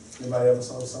 Anybody ever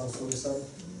sung Psalms 27?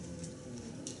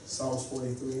 Psalms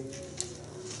 43?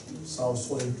 Psalms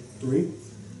 23?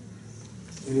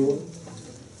 Anyone?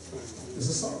 It's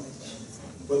a song.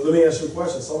 But let me ask you a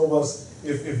question. Some of us,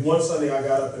 if one Sunday I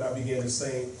got up and I began to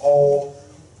sing all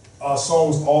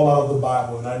songs all out of the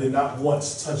Bible and I did not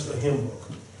once touch the hymn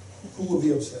book, who would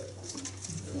be upset?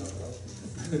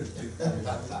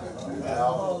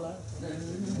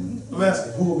 I'm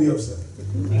asking, who will be upset?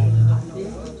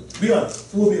 Be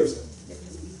honest, who will be upset?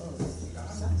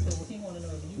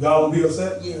 God will be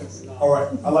upset? Yes. All right,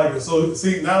 I like it. So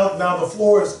see, now the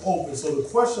floor is open. So the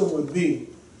question would be,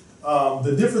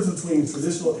 the difference between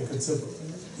traditional and contemporary.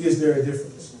 Is there a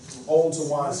difference? Old to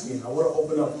wineskin. I want to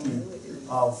open up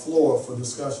the floor for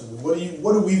discussion. What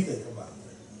do we think about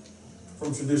it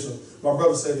from traditional? My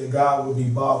brother said that God would be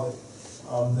bothered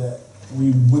that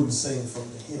we wouldn't sing from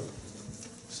the hymn.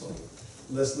 So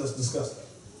let's discuss that.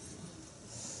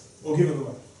 Well, give it a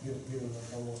mic. Give it a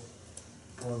mic.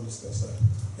 I want to discuss that.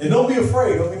 And don't be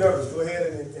afraid. Don't be nervous. Go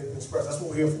ahead and express. That's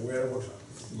what we're here for. We're at a workshop.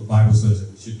 The Bible says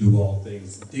that we should do all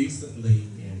things decently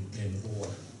and in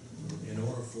order. In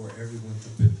order for everyone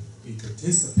to be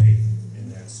participating in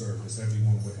that service,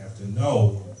 everyone would have to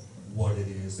know what it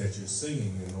is that you're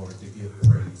singing in order to give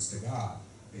praise to God.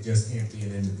 It just can't be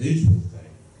an individual thing.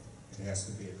 It has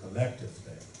to be a collective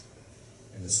thing.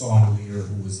 And the song leader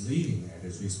who is leading that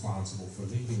is responsible for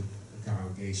leading the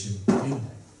congregation in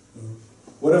that.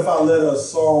 What if I let a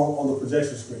song on the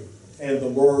projection screen and the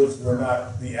words were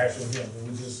not the actual hymn, it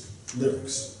was just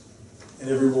lyrics, and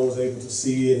everyone was able to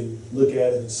see it and look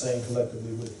at it and sing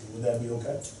collectively with it? Would that be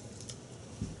okay?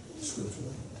 Scripture.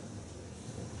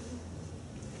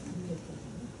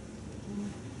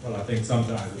 Well, I think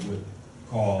sometimes it would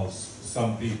cause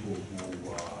some people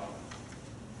who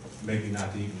maybe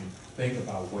not even think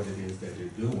about what it is that they're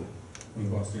doing,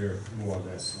 because they're more or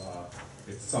less,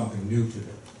 it's something new to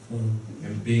them. Mm-hmm.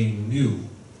 And being new,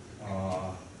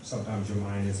 sometimes your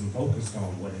mind isn't focused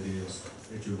on what it is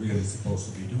that you're really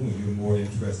supposed to be doing. You're more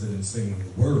interested in singing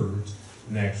the words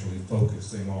and actually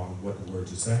focusing on what the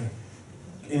words are saying.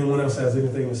 Anyone else has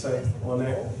anything to say on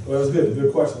that? Well, it's good.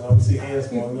 Good question. Now we see hands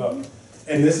going up.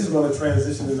 And this is going to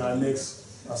transition in our next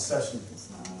session.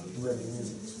 Ready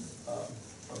music.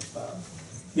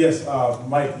 Yes,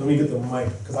 Mike, let me get the mic,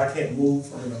 because I can't move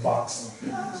from in the box.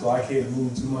 So I can't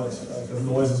move too much, because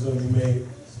noise is going to be made.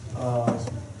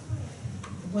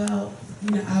 Well,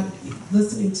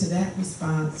 listening to that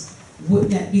response,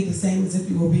 wouldn't that be the same as if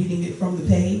you were reading it from the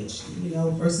page,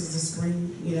 versus the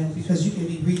screen, because you can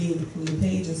be reading from the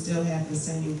page and still have the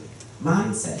same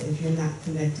mindset if you're not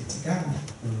connected to God.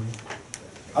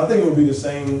 Mm-hmm. I think it would be the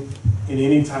same in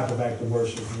any type of act of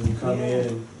worship. When you come in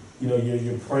and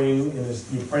you're praying, and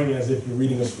you're praying as if you're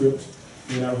reading a script.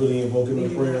 You're not really invoking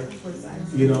the prayer.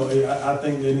 I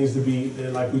think there needs to be,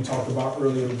 like we talked about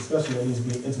earlier in the discussion, there needs to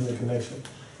be an intimate connection.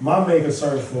 My main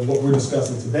concern for what we're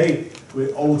discussing today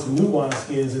with old to new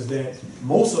wineskins is that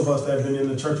most of us that have been in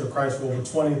the Church of Christ for over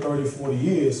 20, 30, 40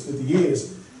 years, 50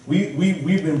 years,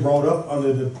 we've been brought up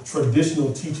under the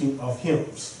traditional teaching of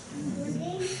hymns.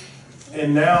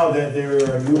 And now that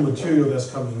there are new material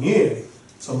that's coming in,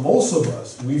 so most of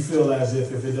us, we feel as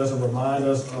if it doesn't remind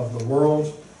us of the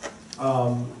world,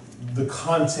 the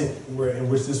content in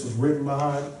which this was written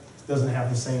behind doesn't have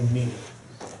the same meaning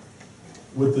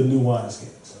with the new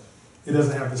wineskins. It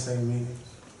doesn't have the same meaning.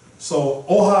 So,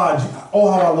 oh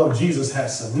how I love Jesus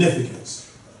has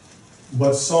significance,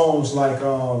 but songs like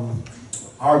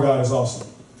Our God is Awesome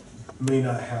may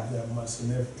not have that much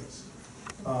significance.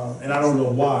 And I don't know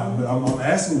why, but I'm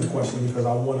asking the question because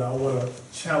I want to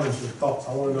challenge your thoughts.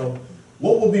 I want to know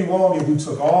what would be wrong if we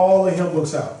took all the hymn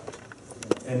books out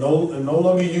and no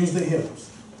longer used the hymns,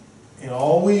 and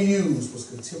all we used was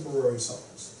contemporary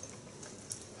songs.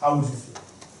 How would you feel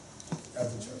at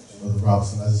the church? Brother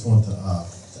Robinson, I just want to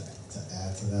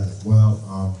add to that as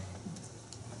well.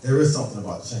 There is something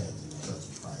about change in the Church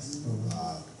of Christ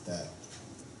that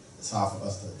it's hard for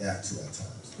us to adapt to at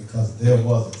times, because there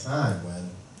was a time when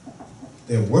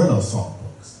there were no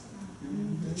songbooks.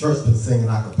 The church been singing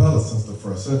a cappella since the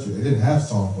first century. They didn't have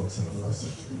songbooks in the first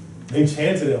century. They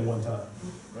chanted at one time.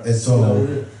 And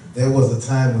so there was a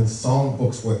time when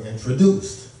songbooks were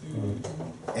introduced,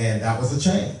 and that was a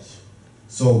change.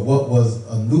 So what was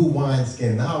a new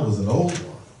wineskin now was an old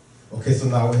one. Okay, so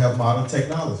now we have modern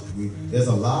technology. There's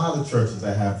a lot of churches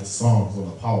that have the songs on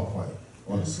the PowerPoint,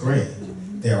 on the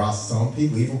screen. There are some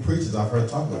people, even preachers I've heard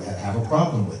talk about that, have a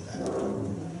problem with that.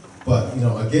 But,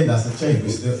 again, that's a change.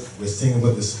 We're singing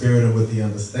with the spirit and with the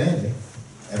understanding.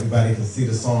 Everybody can see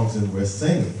the songs and we're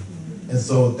singing. And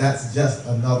so that's just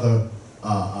another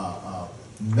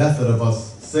method of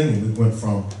us singing. We went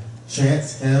from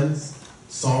chants, hymns,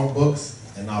 songbooks,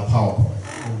 and now PowerPoint.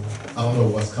 I don't know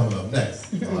what's coming up next.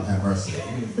 God have mercy.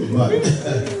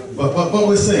 But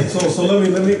we're singing. So let me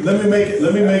make it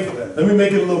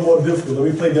a little more difficult.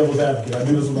 Let me play devil's advocate. I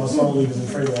do this with my song leaders and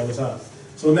training all the time.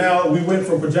 So now we went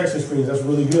from projection screens. That's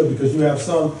really good because you have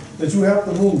some that you have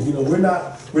to move. We're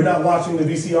not watching the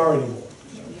VCR anymore.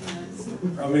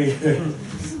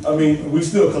 I mean, we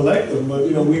still collect them, but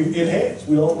we've enhanced.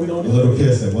 We don't do the little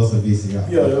kid said, "What's a VCR?"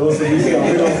 Yeah, what's a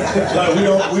VCR?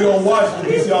 We don't watch the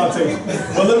VCR tapes.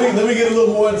 But let me get a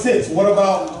little more intense. What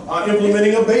about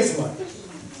implementing a bass mic?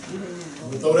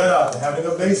 We throw that out there, having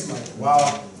a bass mic.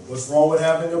 Wow, what's wrong with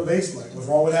having a bass mic? What's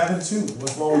wrong with having two?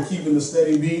 What's wrong with keeping the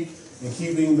steady beat and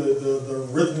keeping the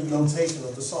rhythmic notation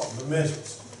of the song, the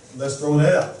measures? Let's throw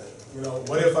that out there.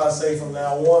 What if I say from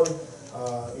now on,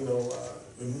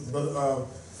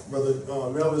 Brother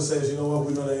Melvin says, we're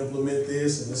going to implement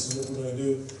this, and this is what we're going to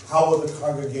do. How about the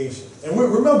congregation? And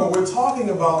remember, we're talking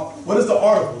about, what is the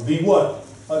article? The what?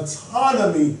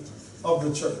 Autonomy of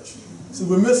the church. See,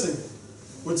 we're missing it.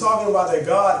 We're talking about that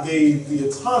God gave the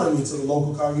autonomy to the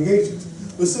local congregations.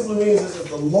 What simply means is if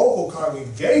the local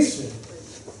congregation,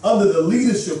 under the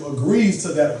leadership, agrees to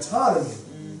that autonomy,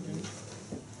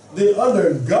 then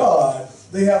under God,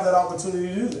 they have that opportunity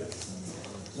to do that.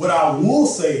 What I will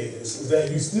say is that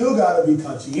you still got to be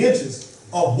conscientious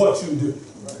of what you do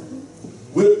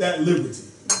with that liberty.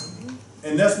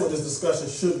 And that's what this discussion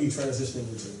should be transitioning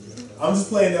into. I'm just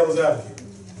playing devil's advocate.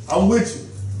 I'm with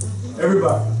you.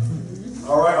 Everybody.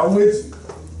 All right, I'm with you.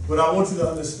 But I want you to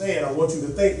understand, I want you to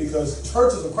think, because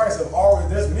churches of Christ have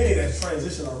already, there's many that's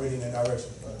transitioned already in that direction.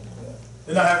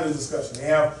 They're not having this discussion.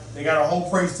 They got a whole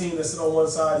praise team that sit on one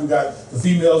side. You got the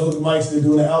females with the mics. They're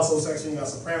doing the alto section. You got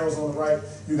sopranos on the right.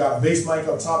 You got a bass mic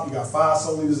up top. You got 5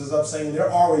 song leaders that's up singing.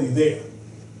 They're already there.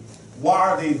 Why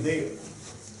are they there?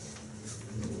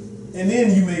 And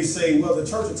then you may say, well, the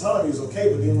church autonomy is okay,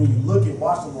 but then when you look and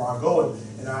watch them where I go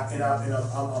and I'm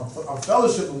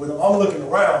fellowshipping with them, I'm looking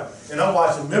around and I'm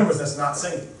watching members that's not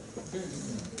singing.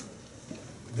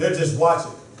 They're just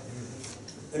watching.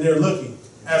 And they're looking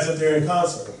as if they're in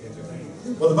concert.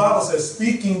 But the Bible says,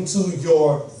 speaking to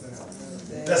your,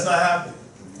 that's not happening.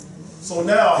 So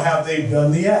now, have they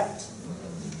done the act?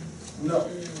 No.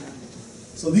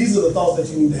 So these are the thoughts that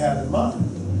you need to have in mind.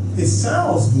 It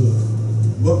sounds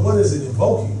good, but what is it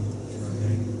invoking?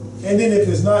 And then if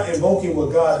it's not invoking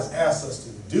what God has asked us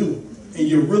to do, and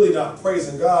you're really not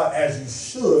praising God as you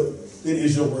should, then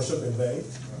is your worship in vain?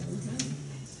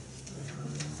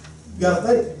 You gotta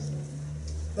think.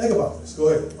 Think about this. Go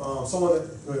ahead. Someone,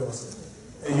 go ahead. What's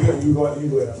it? And you go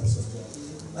ahead after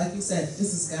this. Like you said,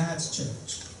 this is God's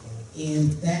church.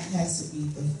 And that has to be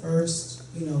the first,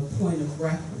 point of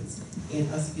reference in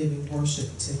us giving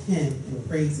worship to Him and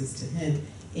praises to Him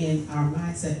in our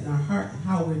mindset and our heart,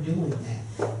 how we're doing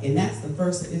that. And that's the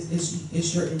first,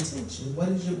 is your intention. What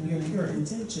is your pure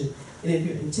intention? And if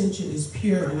your intention is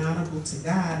pure and honorable to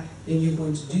God, then you're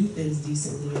going to do things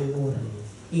decently and in order,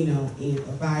 and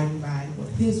abiding by what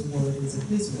His word is and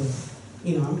His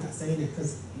will. I'm not saying that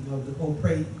because, the whole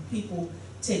people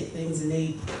take things and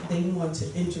they want to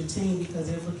entertain because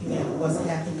they're looking at what's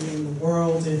happening in the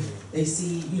world, and they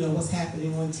see, what's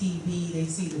happening on TV. They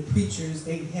see the preachers.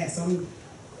 They had some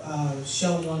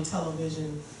show on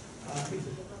television,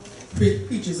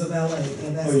 Preachers of LA,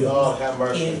 and that's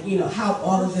and how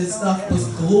all of this stuff was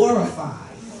glorified.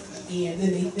 And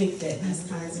then they think that these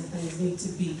kinds of things need to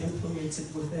be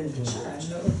implemented within the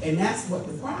church. And that's what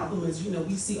the problem is.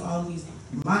 We see all these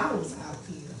models out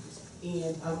here,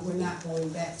 and we're not going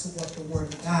back to what the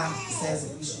Word of God says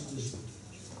that we should do.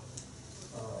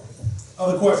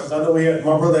 Other questions? I know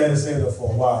my brother had his hand up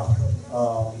for a while.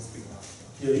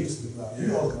 Yeah, you can speak now.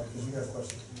 You hold it because you got a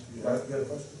question. Right? You got a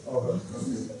question? Okay.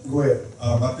 Go ahead.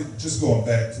 I think just going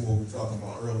back to what we were talking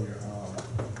about earlier,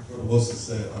 Brother Wilson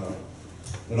said,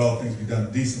 let all things be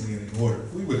done decently and in order.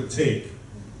 If we were to take,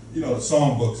 the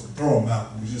songbooks and throw them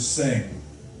out and we just sing,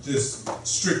 just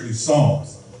strictly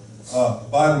songs, the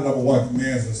Bible, number one,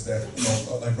 commands us that,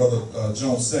 like Brother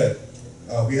Jones said,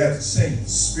 we have to sing the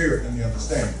spirit and the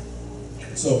understanding.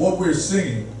 So what we're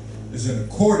singing is in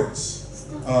accordance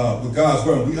with God's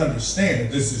word. We understand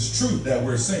that this is truth that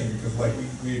we're singing, because like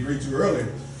we agreed to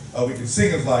earlier, we can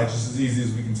sing a lie just as easy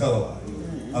as we can tell a lie.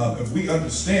 If we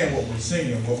understand what we're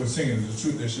singing is the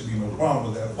truth, there should be no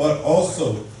problem with that. But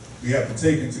also, we have to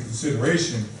take into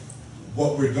consideration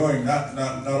what we're doing, not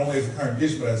only as a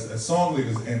congregation, but as song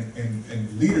leaders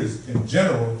and leaders in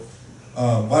general.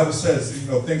 Bible says,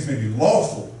 things may be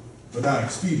lawful, but not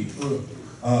expedient.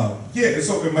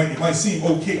 So it might seem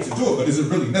okay to do it, but is it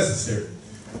really necessary?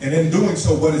 And in doing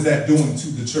so, what is that doing to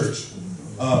the church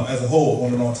as a whole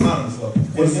on an autonomous level?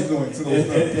 What is it doing to those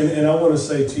members? And I want to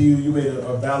say to you, you made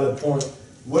a valid point.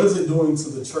 What is it doing to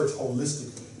the church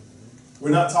holistically?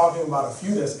 We're not talking about a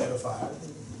few that's edified.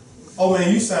 Oh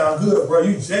man, you sound good, bro.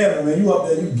 You jamming, man. You up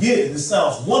there, you get it. It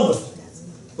sounds wonderful.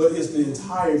 But it's the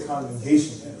entire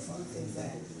congregation edified.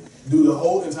 Do the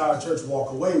whole entire church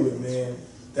walk away with, man,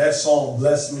 that song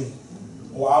blessed me,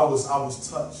 or I was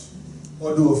touched,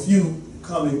 or do a few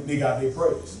come and they got their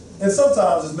praise? And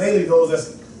sometimes it's mainly those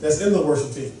that's in the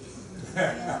worship team.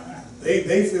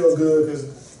 They feel good because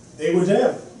they were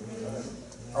jamming.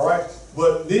 All right,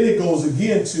 but then it goes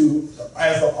again to,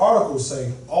 as the articles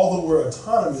say, although we're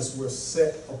autonomous, we're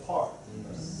set apart.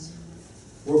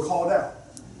 We're called out.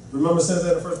 Remember it says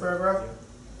that in the first paragraph?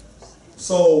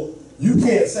 So you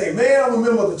can't say, man, I'm a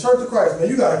member of the Church of Christ, man.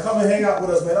 You got to come and hang out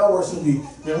with us, man. Our worship be,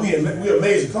 man, we're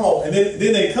amazing. Come on. And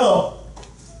then they come,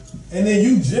 and then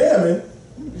you jamming,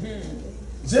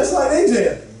 just like they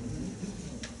jam.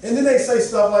 And then they say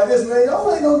stuff like this, man,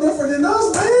 y'all ain't no different than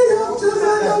us, man. Y'all just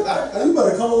like us. You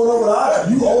better come on over to ours.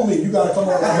 You owe me. You got to come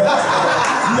over to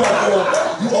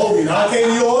ours. You owe me. Now I came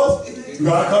to yours. You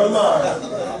got to come to mine.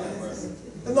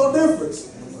 There's no difference.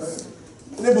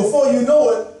 And then before you know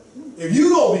it, if you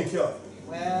don't be careful,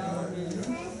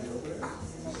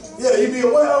 yeah, you be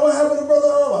aware. What happened to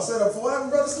Brother I said up for what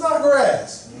happened to Brother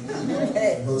Snodgrass?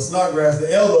 Brother Snodgrass,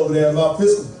 the elder over there in Mount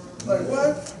Pisgah. Like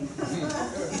what?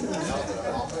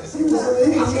 He was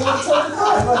in the Church of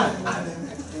Christ.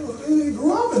 He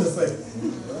grew up in the faith,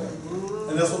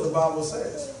 and that's what the Bible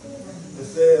says. It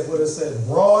says what it says.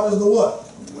 Broad is the what?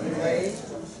 Way.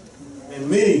 And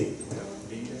many.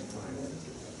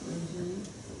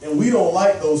 And we don't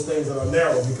like those things that are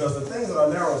narrow, because the things that are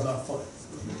narrow is not fun.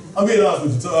 I'm being honest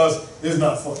with you. To us, it's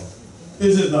not fun.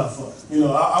 It's just not fun.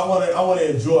 I want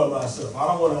to enjoy myself. I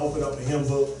don't want to open up a hymn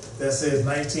book that says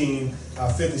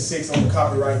 1956 on the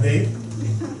copyright date.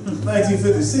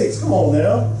 1956. Come on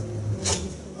now.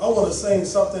 I want to sing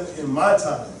something in my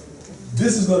time.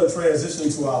 This is going to transition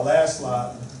to our last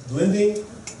slide: blending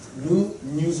new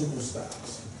musical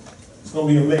styles. It's going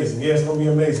to be amazing. Yeah, it's going to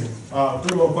be amazing.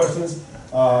 3 more questions.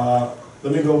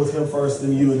 Let me go with him first,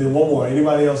 then you, and then one more.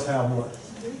 Anybody else have one?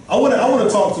 I want to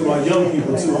talk to my young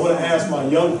people too. I want to ask my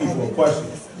young people a question.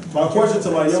 My question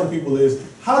to my young people is,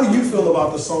 how do you feel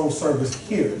about the song service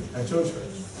here at your church?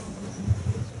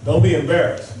 Don't be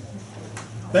embarrassed.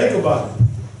 Think about it.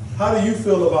 How do you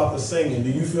feel about the singing? Do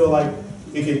you feel like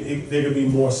there could be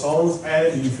more songs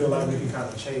added? Do you feel like we can kind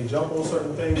of change up on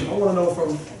certain things? I want to know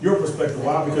from your perspective.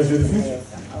 Why? Because you're the future.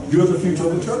 You're the future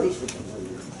of the church.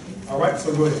 All right,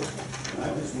 so go ahead.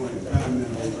 I just want to comment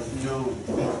on what Joan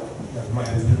and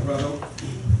his brother.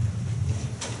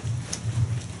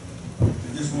 I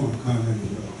just want to comment on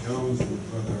what Jones and his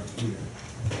brother are here.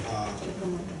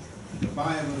 The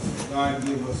Bible, God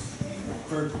gave us a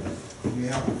purpose. We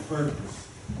have a purpose.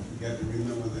 We got to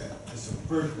remember that. It's a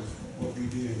purpose, what we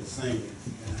did in singing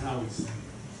and how we sing.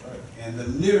 And the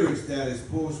lyrics that is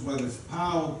posted, whether it's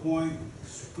PowerPoint,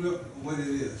 script, what it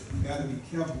is, we got to be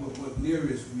careful with what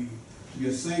lyrics we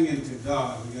are singing to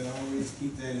God. We got to always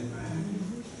keep that in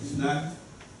mind. It's not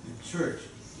the church.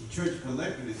 The church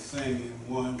collectively is singing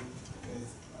one,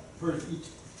 each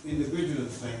individual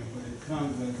is singing, but it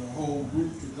comes as a whole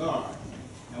group to God.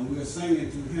 And we are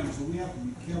singing to Him. So we have to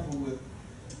be careful with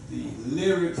the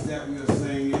lyrics that we are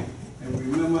singing and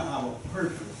remember our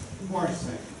purpose for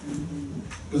singing.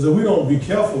 Because if we don't be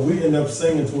careful, we end up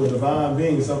singing to a divine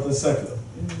being something secular.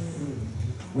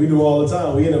 We do all the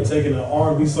time. We end up taking an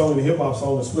R&B song and a hip-hop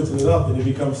song and switching it up, and it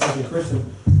becomes something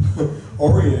Christian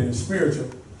oriented and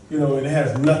spiritual, and it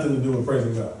has nothing to do with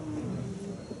praising God.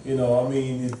 I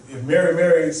mean, if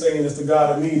Mary is singing "It's the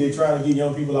God of Me," they're trying to get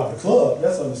young people out the club,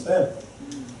 that's understandable.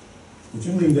 But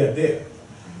you leave that there.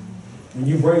 When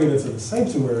you bring it into the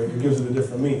sanctuary, it gives it a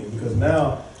different meaning, because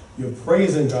now you're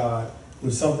praising God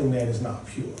with something that is not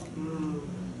pure.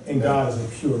 And God is a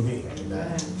pure being.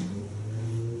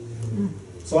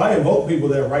 So I invoke people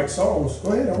that write songs.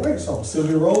 Go ahead and write songs.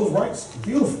 Sylvia Rose writes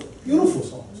beautiful, beautiful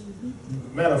songs.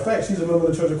 Matter of fact, she's a member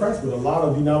of the Church of Christ, but a lot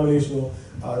of denominational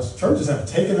churches have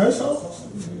taken her songs.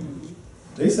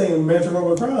 They sing Mansion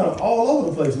Road Crown all over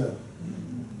the place now.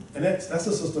 And that's a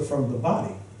sister from the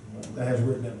body that has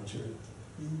written that material.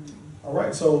 All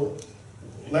right, so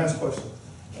last question.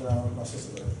 My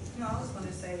sister. I was going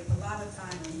to say, a lot of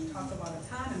times when you talk about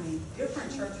autonomy,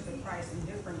 different churches of Christ and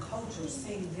different cultures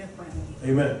sing differently.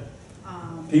 Amen.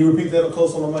 Can you repeat that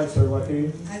close on the mic so everybody can hear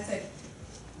you? I said,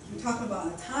 we're talking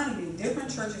about autonomy. Different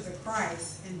churches of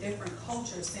Christ and different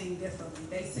cultures sing differently.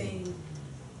 They sing,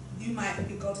 you might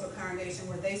go to a congregation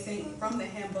where they sing from the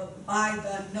hymn book by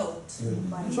the note. Yeah.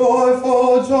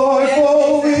 Joyful,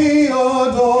 joyful, we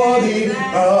adore thee,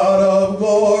 God of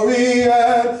glory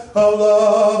and of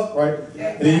love. Right?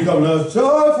 And then you come to us,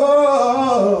 joyful.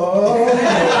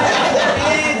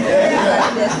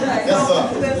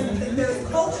 There's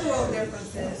cultural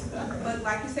differences, but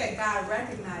like you said, God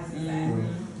recognizes that.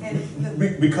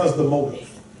 And because the motive.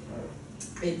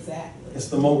 Exactly. It's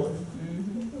the motive.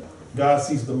 God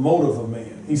sees the motive of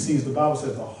man. He sees, the Bible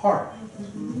says, the heart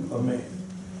of man.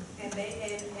 And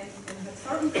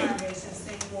certain congregations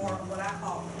sing more of what I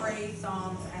call praise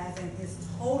songs, as in it's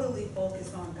totally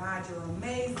focused on God. You're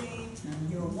amazing,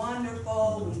 you're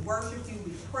wonderful, we worship you,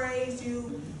 we praise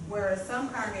you. Whereas some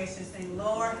congregations sing,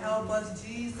 Lord, help us,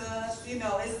 Jesus.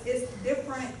 It's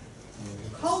different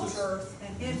cultures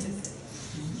and emphasis.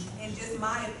 And just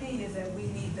my opinion is that we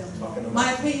need them both.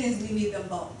 My opinion is we need them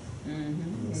both.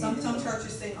 Some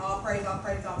churches sing all praise, all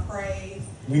praise, all praise.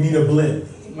 We need a blend.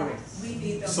 Right. We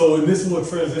need them. So this will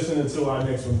transition into our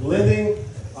next one. Blending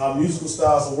musical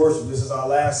styles of worship. This is our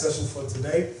last session for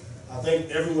today. I thank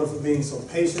everyone for being so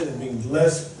patient and being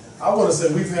blessed. I want to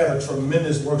say we've had a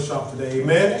tremendous workshop today.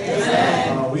 Amen?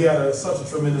 Amen. We had such a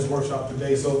tremendous workshop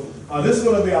today. So this is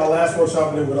going to be our last workshop,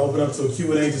 and then we're going to open up to a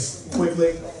Q&A just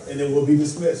quickly, and then we'll be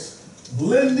dismissed.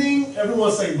 Blending,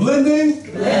 everyone say blending.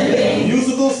 Blending.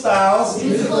 Musical styles.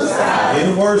 Musical styles.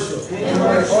 In worship. In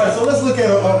worship. All right, so let's look at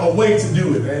a way to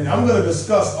do it. And I'm going to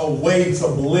discuss a way to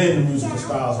blend musical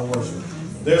styles in worship.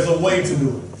 There's a way to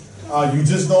do it. You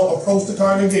just don't approach the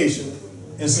congregation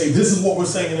and say, this is what we're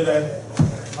singing today.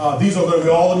 These are going to be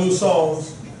all the new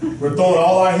songs. We're throwing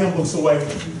all our hymn books away.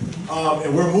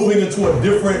 And we're moving into a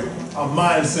different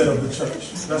mindset of the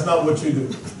church. That's not what you do.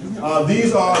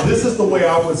 This is the way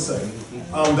I would say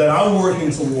that I'm working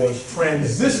towards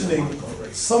transitioning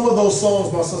some of those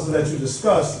songs, my sister, that you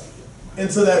discussed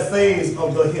into that phase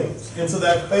of the hymns, into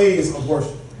that phase of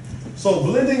worship. So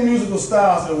blending musical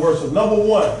styles in worship. Number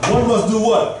one must do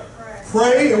what?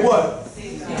 Pray and what?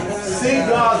 Seek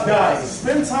God's guidance.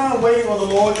 Spend time waiting on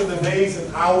the Lord in the days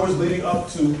and hours leading up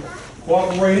to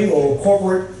cooperating or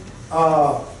corporate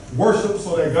worship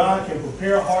so that God can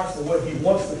prepare hearts for what he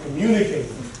wants to communicate.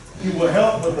 He will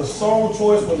help with the song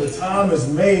choice when the time is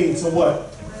made to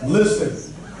what? Listen.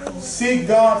 Seek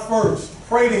God first.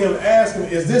 Pray to him. Ask him,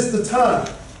 is this the time?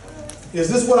 Is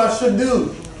this what I should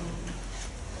do?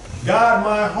 Guide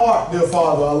my heart, dear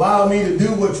Father. Allow me to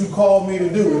do what you called me to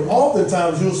do. And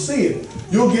oftentimes you'll see it.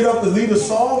 You'll get up to lead a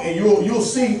song and you'll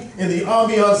see in the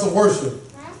ambiance of worship,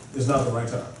 it's not the right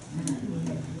time.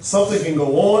 Something can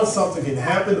go on, something can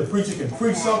happen, the preacher can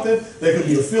preach something, there could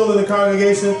be a field in the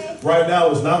congregation. Right now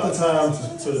is not the time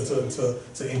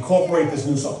to incorporate this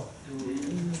new song.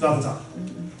 It's not the time.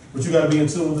 But you got to be in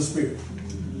tune with the Spirit.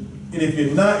 And if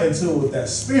you're not in tune with that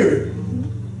Spirit,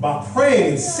 by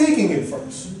praying and seeking it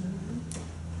first,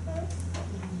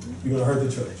 you're going to hurt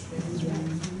the church.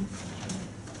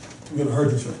 You're going to hurt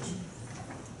the church.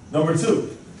 Number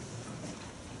 2.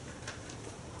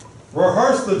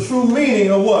 Rehearse the true meaning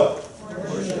of what?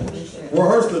 Worship.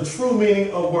 Rehearse the true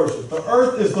meaning of worship. The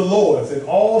earth is the Lord's and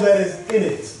all that is in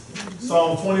it.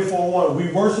 Psalm 24:1. We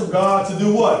worship God to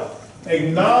do what?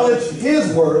 Acknowledge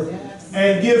his worth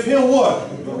and give him what?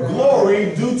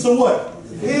 Glory due to what?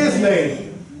 His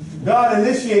name. God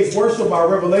initiates worship by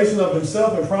revelation of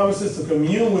himself and promises to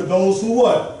commune with those who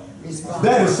what?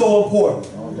 That is so important.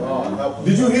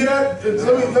 Did you hear that?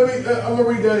 I'm going to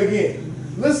read that again.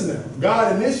 Listen now.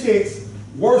 God initiates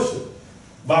worship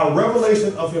by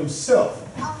revelation of himself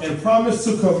and promise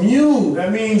to commune.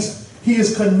 That means he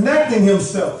is connecting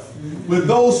himself with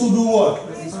those who do what?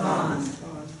 Respond.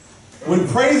 When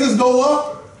praises go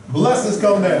up, blessings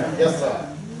come down. Yes, sir.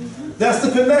 That's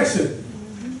the connection.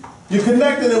 You're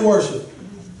connected in worship.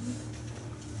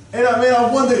 And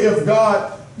I wonder if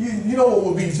God, you know what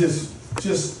would be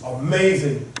just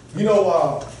amazing? You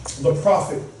know, the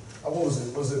prophet, what was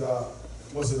it?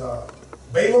 Was it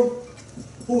Balaam?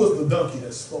 Who was the donkey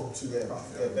that spoke to the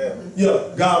prophet? Yeah,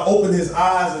 God opened his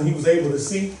eyes and he was able to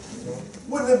see.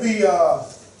 Wouldn't it be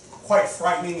quite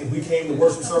frightening if we came to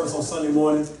worship service on Sunday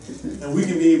morning and we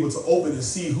can be able to open and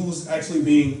see who's actually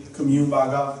being communed by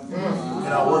God in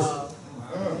our worship?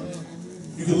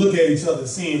 You can look at each other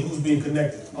seeing who's being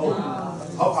connected. Oh,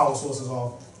 our power source is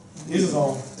off. His is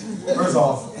on. Hers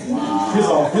off. His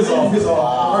off. His off. His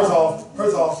off. Hers off.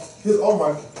 Hers off. His. Oh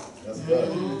my. That's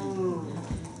good.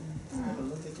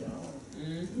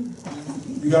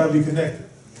 You got to be connected.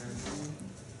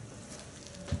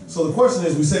 So the question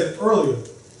is, we said earlier,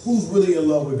 who's really in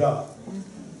love with God?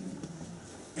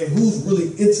 And who's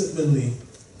really intimately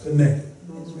connected?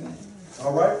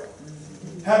 All right?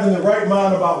 Having the right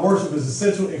mind about worship is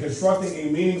essential in constructing a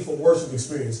meaningful worship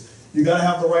experience. You got to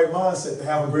have the right mindset to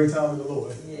have a great time in the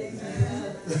Lord.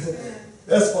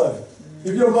 That's funny.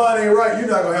 If your mind ain't right, you're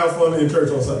not going to have fun in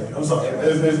church on Sunday. I'm sorry.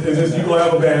 It's just, you're going to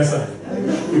have a bad Sunday.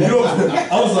 If you don't,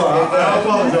 I'm sorry. I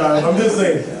apologize. I'm just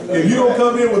saying. If you don't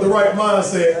come in with the right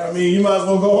mindset, you might as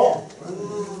well go home.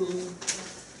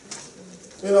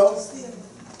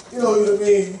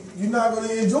 You're not going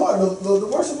to enjoy the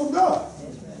worship of God.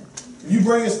 If you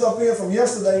bringing stuff in from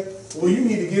yesterday, well, you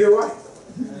need to get it right.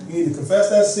 You need to confess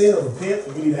that sin or repent,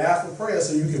 or you need to ask for prayer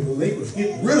so you can relinquish,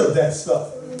 get rid of that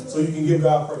stuff so you can give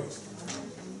God praise.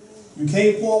 You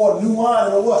can't pour new wine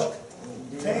into what?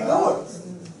 Can't do it.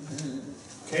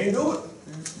 Can't do it.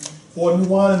 Pour new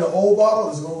wine in the old bottle,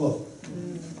 it's going to blow.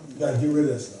 You got to get rid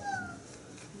of that stuff.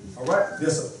 All right?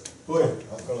 Yes, sir. Go ahead.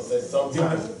 I was going to say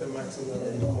sometimes. I'm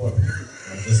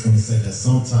just going to say that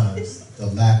sometimes the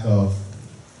lack of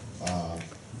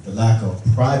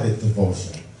private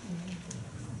devotion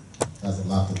has a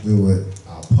lot to do with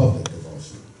our public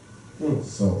devotion.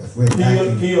 So if we're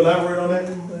can you elaborate on that?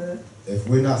 If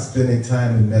we're not spending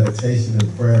time in meditation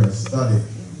and prayer and study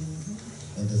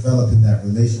and developing that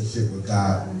relationship with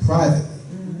God privately,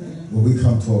 when we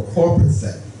come to a corporate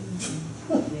setting,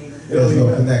 there's no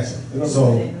connection.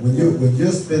 So when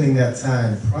you're spending that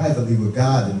time privately with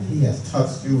God and He has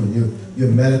touched you and you're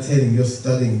meditating, you're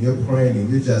studying, you're praying, and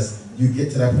you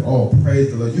get to that, oh, praise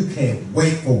the Lord. You can't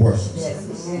wait for worship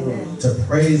service to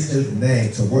praise His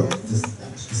name, to work, to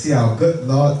see how good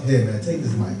Lord. Hey man, take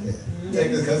this mic here.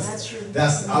 Take this, that's true.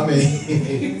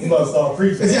 You must start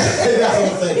preaching. That's what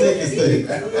I'm saying. Take this thing.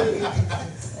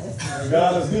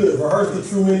 God is good. Rehearse the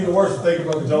true meaning of worship. Thank you,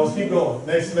 Brother Jones. Keep going.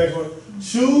 Next one.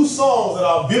 Choose songs that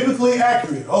are biblically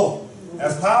accurate. Oh,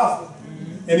 that's powerful.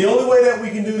 And the only way that we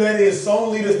can do that is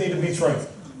song leaders need to be trained.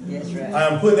 That's right. I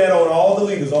am putting that on all the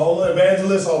leaders, all the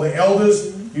evangelists, all the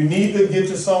elders. You need to get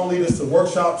your song leaders to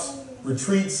workshops,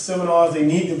 retreats, seminars. They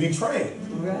need to be trained.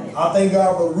 Right. I thank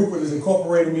God Brother Rupert is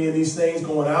incorporating me in these things,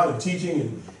 going out and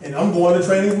teaching, and I'm going to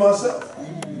trainings myself.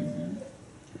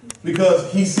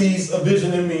 Because he sees a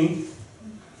vision in me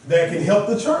that can help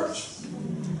the church.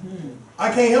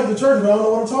 I can't help the church, but I don't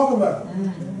know what I'm talking about.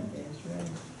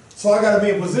 So I got to be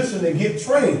in position to get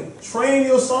trained. Train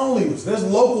your song leaders. There's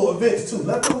local events too.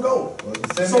 Let them go. Well,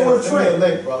 send me a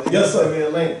link, brother. Yes, sir. Send me a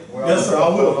link. Yes, sir. I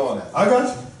will. I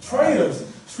got you. Train them.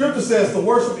 Scripture says to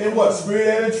worship in what? Spirit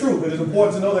and in truth. It is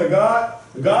important to know that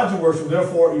the God you worship,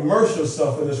 therefore immerse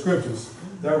yourself in the scriptures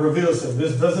that reveals him.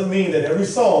 This doesn't mean that every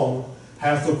song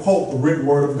has to quote the written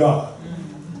word of God.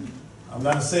 I'm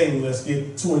not saying let's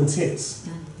get too intense.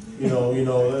 I'm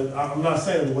not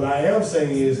saying that. What I am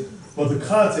saying is, but the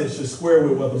content should square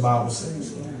with what the Bible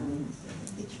says.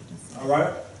 All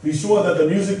right? Be sure that the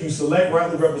music you select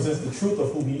rightly represents the truth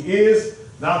of who he is,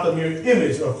 not the mere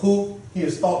image of who he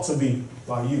is thought to be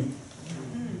by you.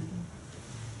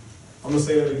 I'm going to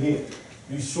say that again.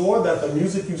 Be sure that the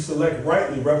music you select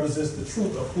rightly represents the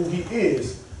truth of who he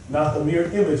is, not the mere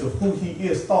image of who he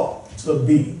is thought to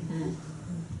be.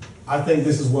 I think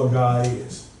this is what God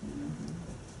is.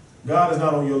 God is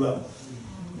not on your level.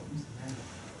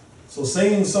 So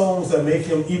singing songs that make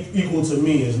him equal to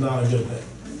me is not a good thing.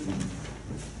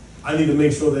 I need to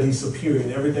make sure that he's superior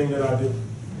in everything that I do.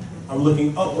 I'm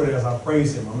looking upward as I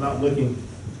praise him. I'm not looking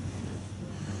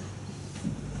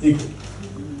equal.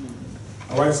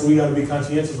 All right, so we got to be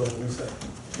conscientious of what we say.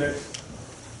 Next.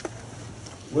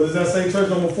 What does that say, church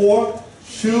number 4?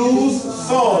 Choose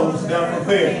songs that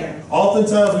prepare.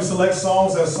 Oftentimes we select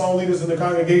songs as song leaders in the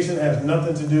congregation. It has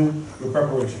nothing to do with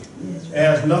preparation. It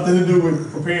has nothing to do with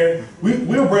preparing.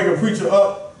 We'll bring a preacher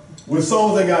up with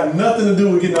songs that got nothing to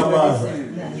do with getting our minds right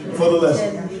for the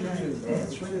lesson.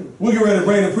 We get ready to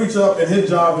bring the preacher up, and his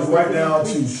job is right now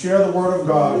to share the word of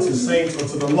God to saints or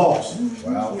to the lost.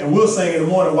 Wow. And we'll sing in the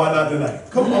morning, why not tonight?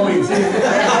 Come on, we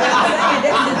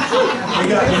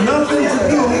got nothing to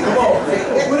do, come on,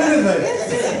 with anything.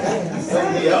 I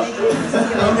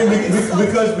mean,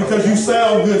 because you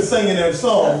sound good singing that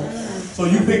song, so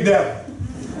you pick that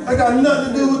one. I got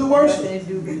nothing to do with the worship.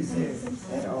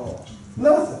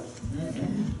 Nothing.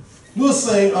 We'll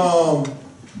sing,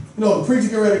 the preacher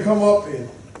get ready to come up and,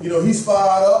 he's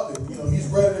fired up and, he's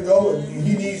ready to go and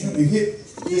he needs you to hit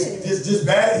just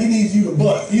bad. He needs you to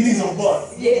butt. He needs a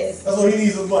butt. Yes. That's what he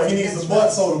needs, a butt. He needs a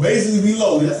butt so the bases be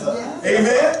loaded. Yes, sir. Amen?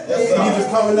 Yes, sir. And he just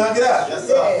come and knock it out. Yes,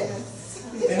 sir.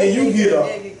 And then you get up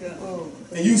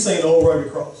and you sing the old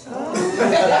rugged cross.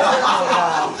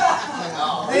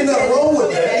 Ain't nothing wrong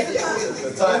with that.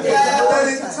 But that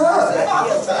ain't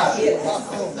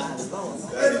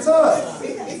the time.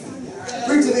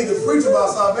 Preacher need to preach about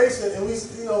salvation, and we,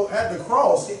 at the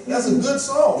cross, that's a good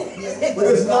song, but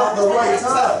it's not the right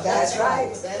time. That's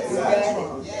right. That's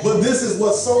right. But this is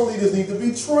what song leaders need to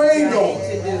be trained on.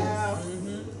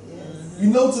 You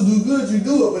know to do good, you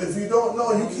do it, but if you don't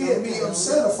know, you can't be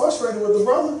upset or frustrated with the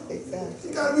brother.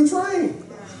 You got to be trained.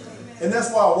 And that's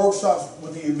why workshops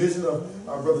with the vision of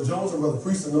our Brother Jones and Brother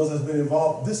Priest and those that's been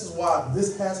involved, this is why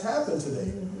this has happened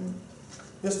today.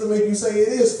 Just to make you say it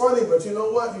is funny, but you know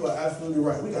what? You are absolutely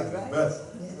right. We got to be better.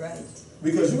 Right.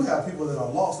 Because you have people that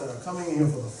are lost that are coming in here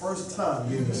for the first time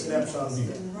getting a snapshot of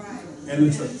you and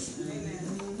the church.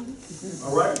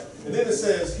 All right? And then it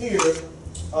says here,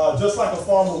 just like a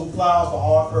farmer who plows the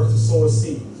hard earth to sow a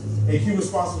seed, a key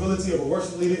responsibility of a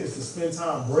worship leader is to spend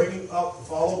time breaking up the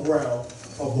fallow ground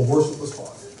of the worshiper's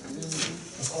heart.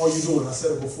 That's all you're doing. I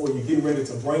said it before. You're getting ready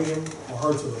to bring him or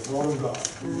her to the throne of God.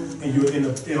 And you're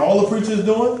in all the preacher is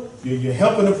doing, you're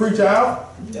helping the preacher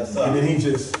out. Yes, sir. And then he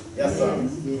just, yes, sir.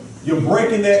 You're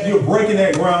breaking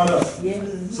that ground up.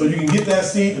 So you can get that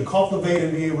seed to cultivate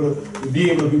and be able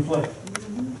to be planted.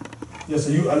 Yes,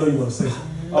 sir. I know you want to say something.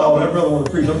 Oh, that brother want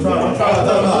to preach. I'm trying to.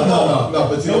 No,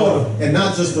 but and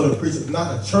not just for the preacher,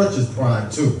 not the church is primed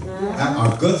too.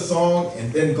 A good song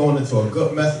and then going into a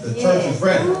good message. The church is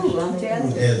ready.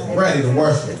 It's ready to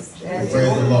worship. Praise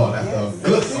the Lord. That's a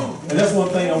good song. And that's one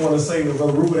thing I want to say that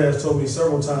Brother Rupert has told me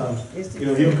several times.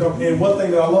 He'll come. And one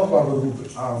thing that I love about Brother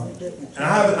Rupert, and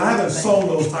I haven't sung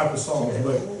those type of songs,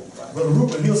 but Brother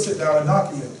Rupert, he'll sit down and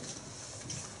document it.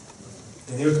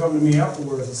 And he'll come to me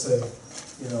afterwards and say,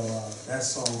 that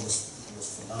song was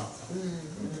phenomenal.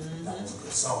 That was a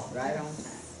good song. Right on.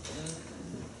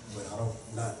 But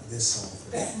not this song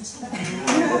for that.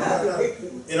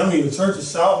 And I mean, the church is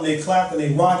shouting, they clapping,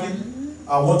 they rocking.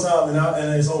 One time,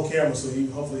 and it's on camera, so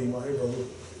hopefully you might hear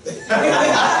it.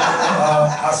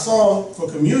 I sung for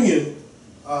communion,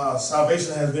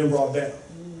 Salvation Has Been Brought Down,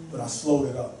 but I slowed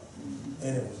it up,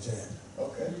 and it was jammed.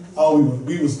 Okay. Oh,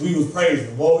 we was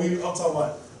praising. Well, I'm talking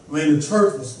about when the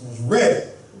church was ready.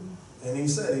 And he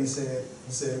said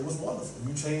it was wonderful.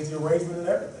 You changed the arrangement and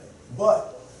everything.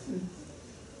 But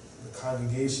the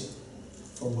congregation,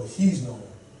 for what he's known,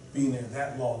 being there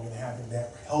that long and having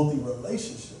that healthy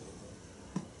relationship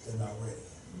with them, they're not ready.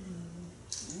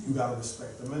 You got to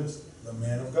respect the minister, the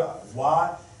man of God.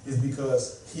 Why? Is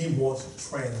because he wants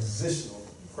transitional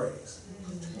praise.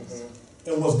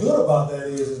 And what's good about that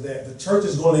is that the church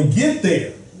is going to get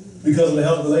there because of the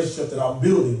healthy relationship that I'm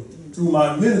building through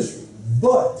my ministry.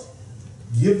 But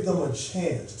give them a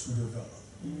chance to develop.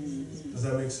 Does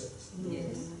that make sense?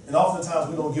 Yes. And oftentimes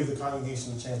we don't give the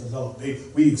congregation a chance to develop.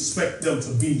 We expect them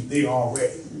to be there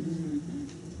already.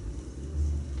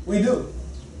 We do.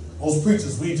 Most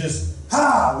preachers, we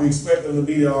expect them to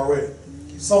be there already.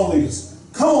 Song leaders,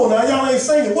 come on now, y'all ain't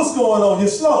singing. What's going on? You're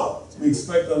slow. We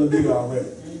expect them to be there already.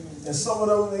 And some of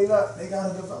them, they got to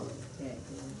develop.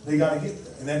 They got to get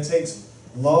there. And that takes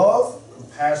love,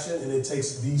 compassion, and it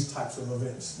takes these types of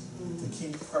events to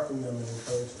keep prepping them and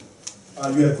encouraging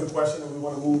them. You had a quick question, and we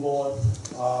want to move on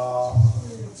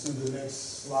to the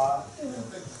next slide. I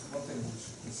think one thing we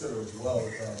should consider as well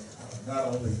is not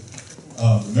only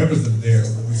the members that are there,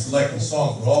 but we select the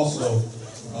songs, but also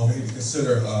we need to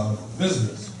consider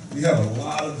visitors. We have a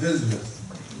lot of visitors,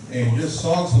 and your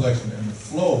song selection and the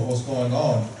flow of what's going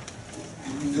on,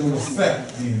 it will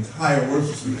affect the entire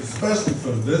worship suite, especially for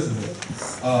the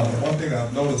visitors. One thing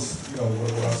I've noticed,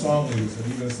 with our song leaders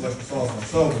and even selecting songs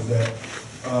myself is that,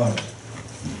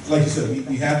 like you said,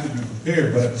 we have to be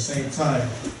prepared, but at the same time,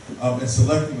 in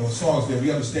selecting those songs, that we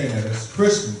understand that as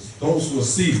Christians, those who are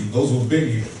seasoned, those who have been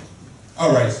here,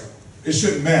 all right, it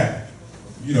shouldn't matter,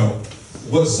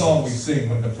 what song we sing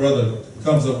when the brother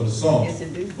comes up with a song. Yes,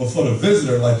 it do. But for the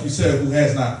visitor, like you said, who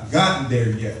has not gotten there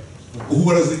yet, who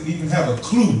doesn't even have a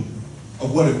clue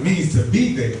of what it means to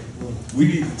be there, we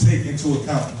need to take into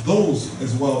account those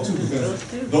as well too, because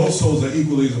those souls are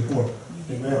equally as important.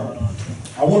 Amen.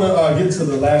 I want to get to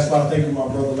the last slide. Thank you, my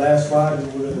brother. Last slide,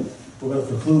 and we're going to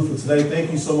conclude for today.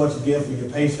 Thank you so much again for your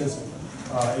patience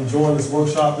and enjoying this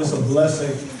workshop. It's a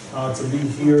blessing to be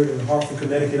here in Hartford,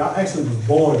 Connecticut. I actually was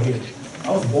born here.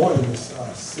 I was born in this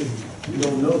city. You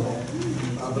don't know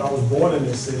that. But I was born in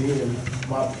this city, and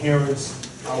my parents,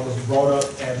 I was brought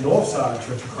up at Northside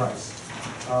Church of Christ.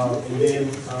 And then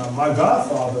my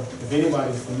godfather, if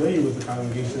anybody's familiar with the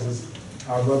congregations, is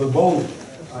our brother Bowling.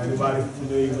 Anybody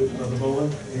familiar with Brother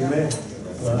Bowling? Amen.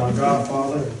 My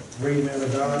godfather, great man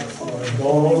of God,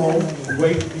 going on,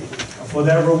 wait for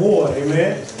that reward.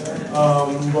 Amen.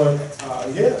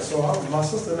 So my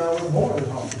sister and I were born in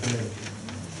Hartford, Connecticut.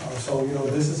 So,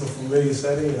 this is a familiar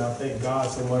setting, and I thank God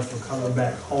so much for coming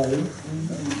back home, and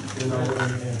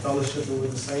fellowshipping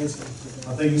with the saints.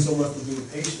 I thank you so much for being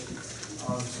patient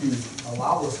to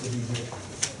allow us to be here.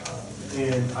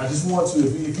 And I just want to,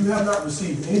 if you have not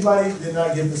received, anybody did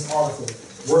not get this article,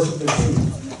 Worship and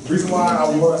Truth. The reason why I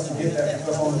want us to get that is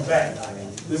because on the back,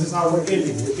 this is how we're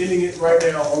ending. We're ending it right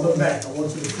now on the back. I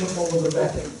want you to flip over the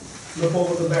back. Flip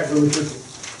over the back really quickly.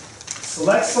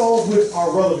 Select songs which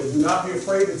are relevant. Do not be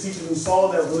afraid to teach a new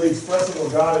song that really expresses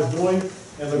what God is doing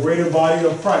in the greater body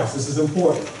of Christ. This is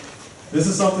important. This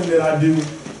is something that I do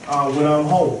when I'm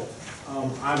home.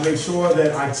 I make sure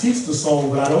that I teach the song,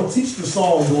 but I don't teach the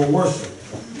song during worship.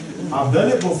 I've done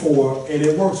it before, and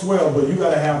it works well, but you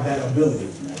got to have that ability.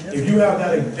 If you have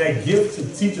that gift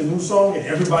to teach a new song and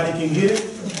everybody can get it,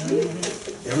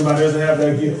 everybody doesn't have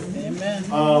that gift.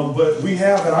 But we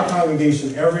have at our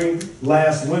congregation every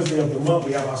last Wednesday of the month,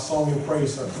 we have our song and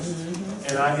praise service.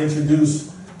 And I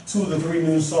introduce 2 to 3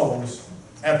 new songs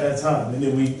at that time. And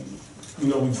then we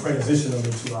transition them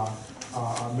into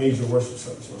our major worship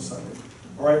service on Sunday.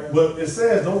 All right, but it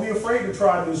says, don't be afraid to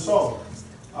try a new song.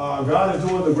 God is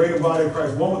doing the greater body of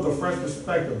Christ, one with a fresh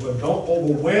perspective, but don't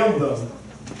overwhelm them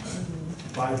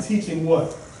by teaching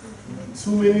what?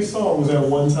 Too many songs at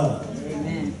one time.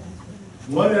 Amen.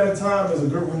 One at a time is a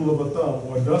good rule of a thumb,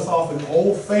 or dust off an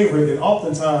old favorite, and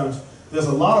oftentimes there's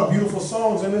a lot of beautiful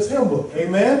songs in this hymn book.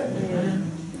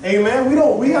 Amen?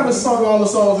 Amen. We haven't sung all the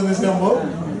songs in this hymn book.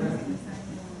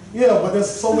 Yeah, but there's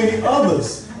so many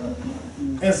others.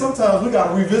 And sometimes we got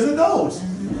to revisit those.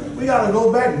 We got to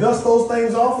go back, dust those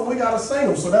things off, and we got to sing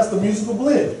them. So that's the musical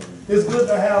blend. It's good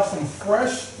to have some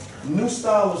fresh, new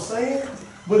style of singing,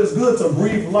 but it's good to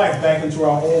breathe life back into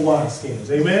our old wineskins.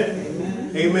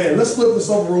 Amen? Amen. Let's flip this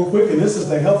over real quick, and this is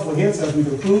the helpful hints as we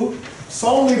conclude.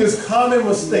 Song leaders' common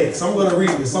mistakes. I'm going to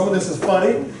read this. Some of this is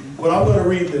funny, but I'm going to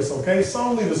read this, okay?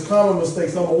 Song leaders' common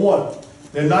mistakes. Number 1,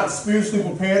 they're not spiritually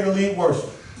prepared to lead worship.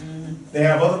 They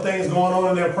have other things going on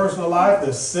in their personal life.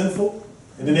 They're sinful.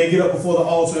 And then they get up before the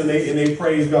altar and they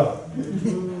praise God.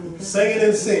 Singing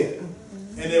and singing.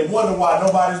 And then wonder why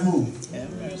nobody's moving.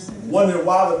 Wondering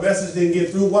why the message didn't get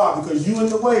through. Why? Because you in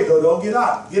the way, Dodo. Get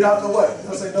out. Get out the way.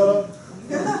 I say, Dodo.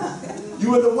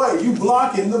 You in the way. You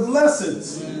blocking the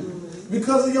blessings.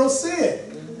 because of your sin.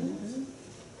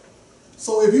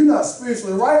 So if you're not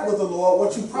spiritually right with the Lord,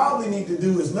 what you probably need to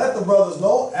do is let the brothers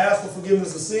know, ask for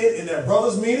forgiveness of sin in that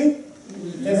brothers meeting,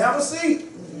 and have a seat.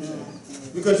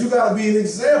 Because you got to be an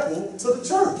example to the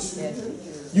church.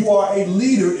 You are a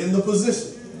leader in the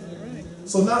position.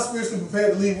 So not spiritually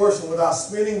prepared to lead worship without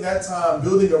spending that time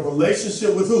building a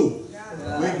relationship with who?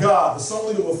 With God. The song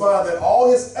leader will find that all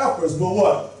his efforts will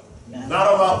what?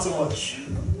 Not amount to much.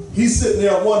 He's sitting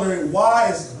there wondering,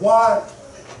 what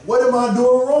am I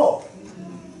doing wrong?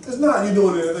 It's not you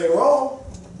doing anything wrong.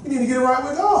 You need to get it right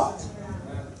with God.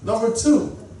 Number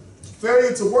 2,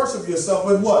 failure to worship yourself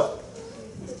with what?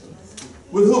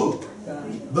 With who?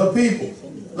 The people.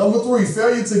 Number 3,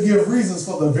 failure to give reasons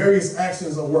for the various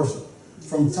actions of worship.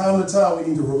 From time to time, we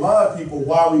need to remind people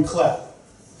why we clap,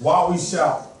 why we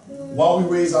shout, why we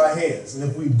raise our hands. And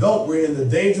if we don't, we're in the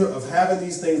danger of having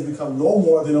these things become no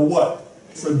more than a what?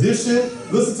 Tradition.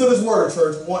 Listen to this word,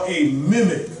 church, or a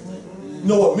mimic. You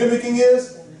know what mimicking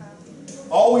is?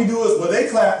 All we do is, well, they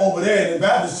clap over there in the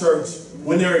Baptist church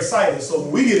when they're excited. So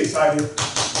when we get excited,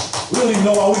 we don't even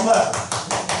know why we clap.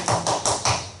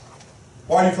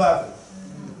 Why are you clapping?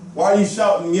 Why are you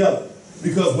shouting and yelling?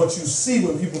 Because what you see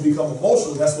when people become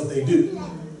emotional, that's what they do.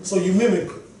 So you mimic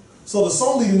it. So the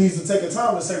song leader needs to take a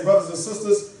time to say, brothers and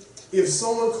sisters, if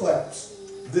someone claps,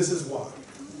 this is why.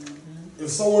 If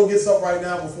someone gets up right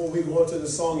now before we go into the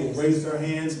song and raise their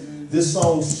hands, this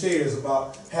song shares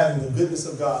about having the goodness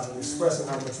of God and expressing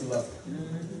how much you love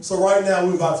Him. So right now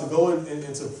we're about to go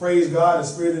and to praise God in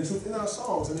spirit and truth in our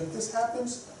songs. And if this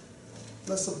happens,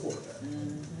 let's support that.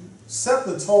 Set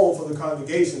the tone for the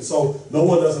congregation so no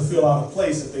one doesn't feel out of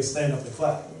place if they stand up and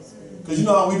clap. Because you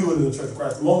know how we do it in the Church of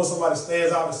Christ. The moment somebody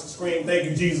stands out and screams, "Thank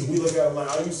you, Jesus," we look at them like,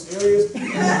 "Are you serious? Are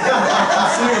you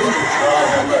serious?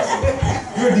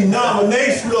 You're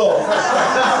denominational."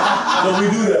 No, we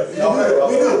do that. We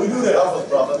do that.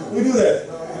 We do that.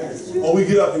 Or we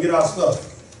get up and get our stuff.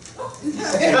 We go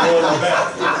in the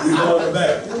back. We go in the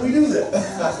back. We do that.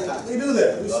 We do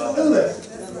that. We should do that.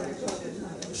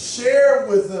 Share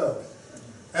with them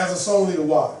as a song leader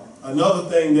why. Another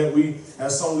thing that we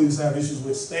as song leaders have issues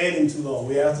with, standing too long.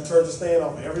 We ask the church to stand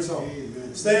up for every song.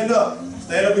 Stand up.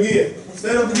 Stand up again.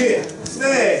 Stand up again.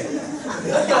 Stand.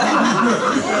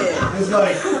 It's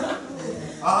like,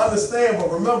 I understand,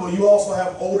 but remember, you also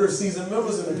have older seasoned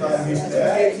members in the congregation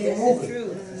that can't keep moving.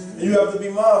 And you have to be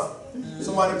mindful.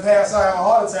 Somebody pass out, have a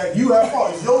heart attack, you have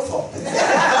fault. It's your fault. It's your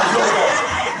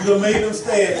fault. You done made them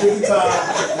stand 50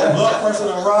 times. Their blood pressure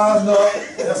done rising up.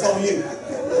 That's on you.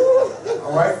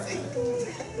 All right?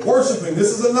 Worshiping. This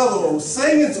is another one.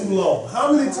 Singing too long.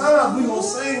 How many times we gonna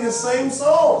sing the same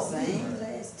song?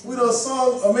 We done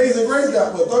sung Amazing Grace,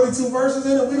 got what, 32 verses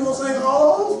in it? We gonna sing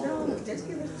all of those?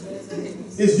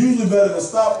 It's usually better to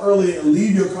stop early and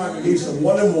leave your congregation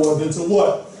wanting more than to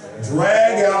what?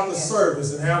 Drag out the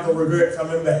service and have the regret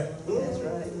coming back.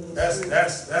 That's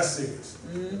serious.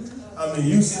 I mean,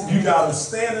 you got them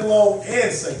standing long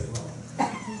and singing long.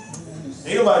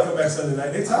 Ain't nobody come back Sunday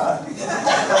night. They tired.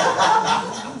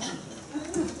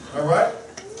 All right?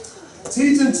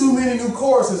 Teaching too many new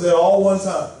choruses at all one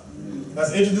time.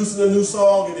 That's introducing a new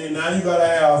song, and then now you got to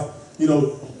have, you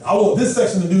know, I want this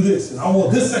section to do this, and I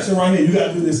want this section right here, you got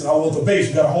to do this, and I want the bass,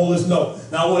 you got to hold this note.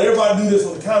 Now I want everybody to do this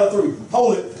on the count of 3.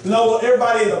 Hold it. Then I want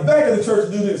everybody in the back of the church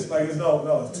to do this. Like, it's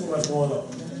it's too much going on.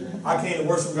 I came to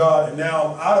worship God, and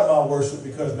now I'm out of my worship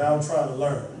because now I'm trying to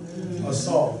learn a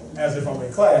song as if I'm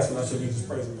in class when I should be just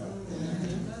praising God.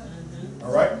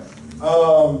 All right?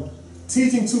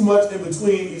 Teaching too much in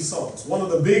between each songs. One of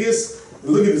the biggest,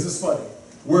 look at this, it's funny,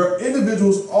 where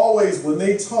individuals always, when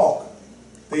they talk,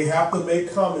 they have to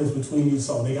make comments between each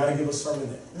song. They got to give a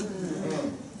sermon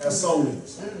as song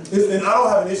leaders. And I don't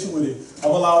have an issue with it.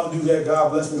 I'm allowed to do that.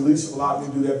 God bless me. Leadership allowed me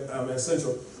to do that at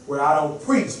Central, where I don't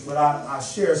preach, but I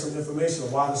share some information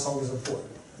on why the song is important,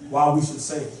 why we should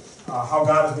sing, how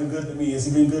God has been good to me. Has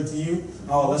He been good to you?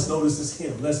 Oh, let's notice this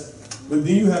hymn. But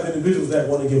then you have individuals that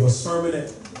want to give a sermon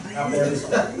after every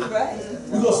song.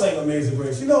 We're going to sing Amazing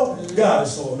Grace. You know, God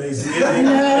is so amazing, isn't He?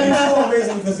 And He's so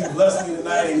amazing because He blessed me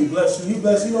tonight and He blessed you. He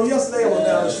blessed you. You know, yesterday I went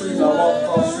down the street and I walked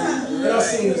across the street and I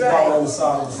seen this dollar on the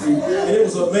side of the street. And it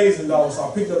was an amazing dollar, so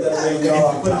I picked up that amazing dollar,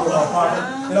 I put it in my pocket,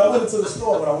 and I went into the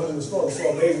store. When I went in the store, so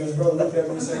amazing. His brother looked at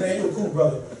me and said, "Man, you're a cool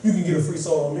brother. You can get a free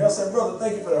soda on me." I said, "Brother,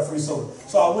 thank you for that free soda."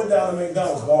 So I went down to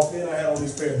McDonald's, walked in, I had on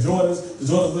these pair of Jordans. The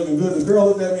Jordans looking good. The girl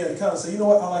looked at me at the counter and said, "You know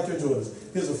what? I like your Jordans.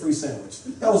 Here's a free sandwich."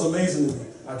 That was amazing to me.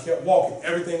 I kept walking.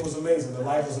 Everything was amazing. The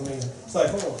life was amazing. It's like,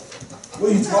 come on.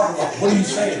 What are you talking about? What are you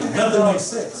saying? Nothing makes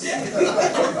sense.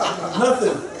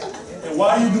 Nothing. And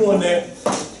while you doing that,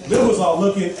 members are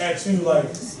looking at you like,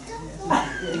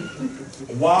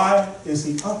 Why is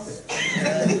he up there?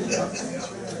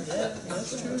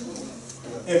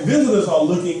 And visitors are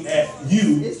looking at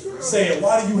you saying,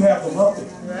 why do you have them up there?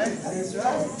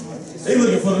 They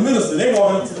looking for the minister. They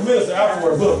walking up to the minister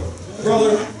afterward. Look,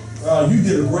 brother, you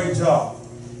did a great job.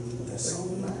 That's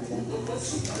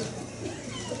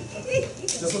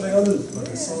what they're going to do.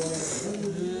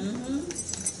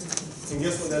 And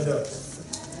guess what that does?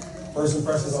 First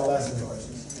impressions are last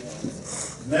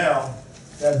impressions. Now,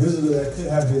 that visitor that could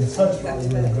have been touched by the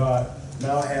word of God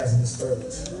now has a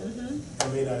disturbance.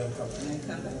 And may not have come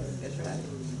back.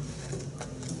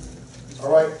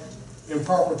 All right?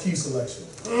 Improper key selection.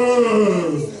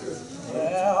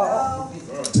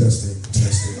 Testing.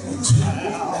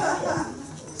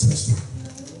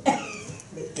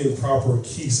 Improper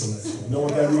key selection. You know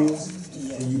what that means?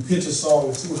 When you pitch a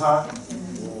song too high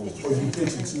or you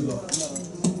pitch it too low.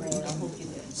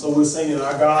 So we're singing,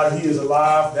 our God, He is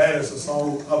alive. That is a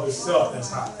song of itself that's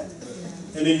high.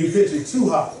 And then you pitch it too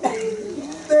high.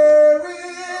 There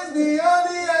is beyond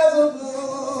the eyes of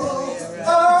blue.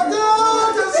 Our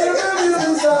God can see the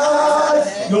inside.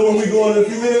 You know where we're going in a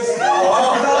few minutes? In a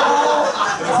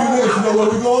few minutes, you know where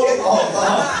we're going?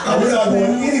 We're not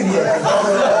going anywhere.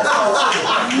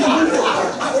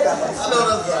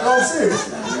 No, I'm serious.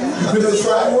 Because it's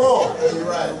right and wrong.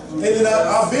 And then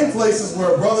I've been places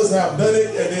where brothers have done it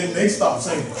and then they stop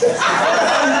singing. They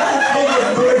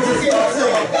just stop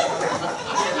singing.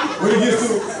 When it gets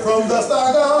to from the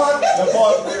star God, that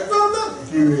part from the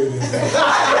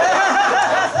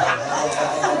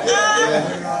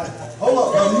hold up,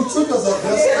 brother, you took us up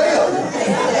there, stay up.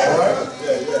 Alright?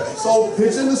 So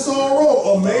pitching the song wrong,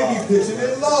 or maybe pitching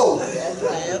it low.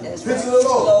 Pitching it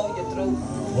low.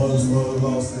 Once was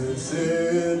lost in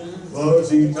sin, but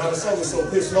Jesus. Now the song is so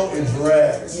pitched low, it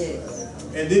drags.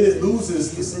 And then it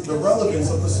loses the relevance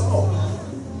of the song.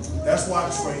 That's why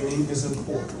training is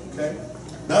important, okay?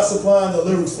 Not supplying the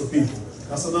lyrics for people.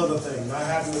 That's another thing. Not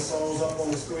having the songs up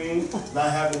on the screen,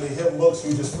 not having the hymn books,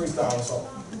 you just freestyle a song.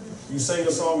 You sing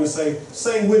a song and say,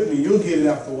 sing with me, you'll get it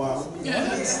after a while.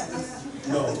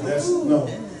 No.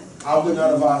 I would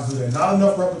not advise to do that. Not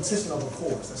enough repetition of a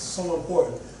chorus. That's so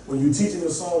important. When you're teaching a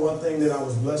song, one thing that I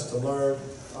was blessed to learn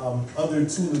under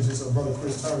tutelage of Brother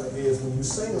Chris Turner is when you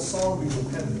sing a song, be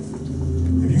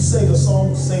repetitive. If you sing a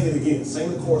song, sing it again.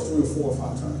 Sing the chorus 3 or 4 or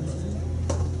 5 times.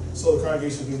 So the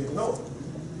congregation can get to know it.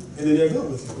 And then they're good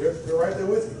with you. They're right there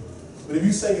with you. But if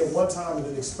you sing it one time and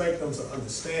then expect them to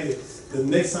understand it, the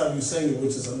next time you sing it,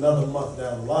 which is another month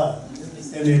down the line,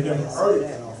 and they've never heard it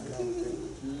that often,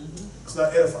 it's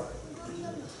not edifying.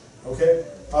 Okay?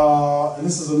 And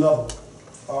this is another one.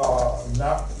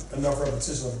 Not enough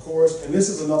repetition of the chorus. And this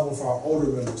is another one for our older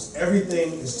members.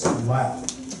 Everything is too loud.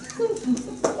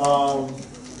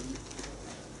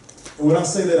 And when I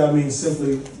say that, I mean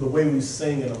simply the way we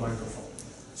sing in a microphone.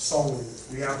 Song leaders.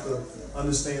 We have to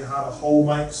understand how to hold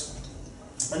mics.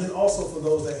 And then also for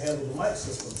those that handle the mic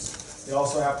systems, they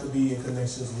also have to be in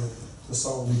connections with the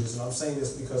song leaders. And I'm saying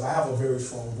this because I have a very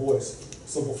strong voice.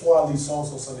 So before I lead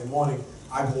songs on Sunday morning,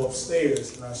 I go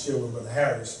upstairs and I share with Brother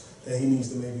Harris that he needs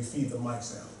to maybe feed the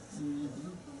mics down.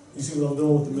 You see what I'm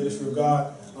doing with the ministry of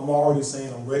God? I'm already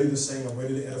saying I'm ready to sing, I'm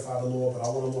ready to edify the Lord, but I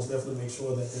want to most definitely make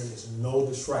sure that there is no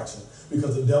distraction,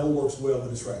 because the devil works well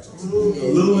with distractions. The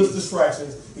littlest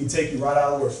distractions, he take you right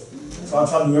out of worship. So I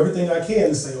try to do everything I can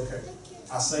to say, okay,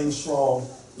 I sing strong,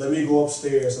 let me go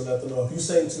upstairs and let them know. If you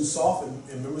sing too soft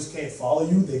and members can't follow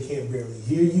you, they can't barely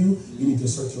hear you, you need to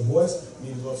search your voice, you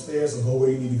need to go upstairs and go where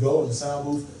you need to go in the sound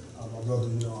booth. My brother,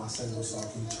 you know, I sing real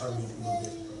soft, can you turn me up a little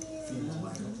bit, feed my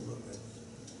mic up a little bit.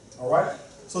 All right?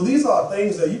 So these are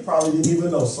things that you probably didn't even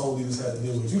know song leaders had to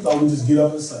deal with. You thought we just get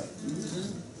up and sing.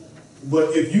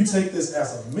 But if you take this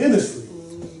as a ministry,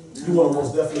 you want to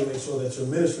most definitely make sure that your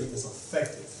ministry is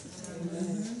effective.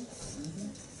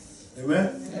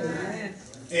 Amen? Amen.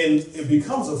 And it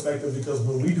becomes effective because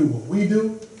when we do what we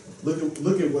do,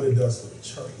 look at what it does for the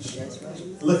church.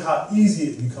 Look how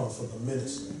easy it becomes for the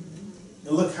ministry.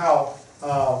 And look how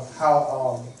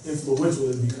influential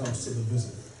it becomes to the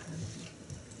visitor.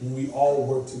 When we all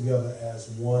work together as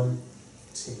one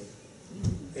team.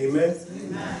 Amen?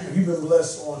 Amen. Have you been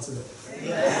blessed on today?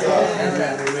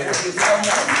 Amen. Amen.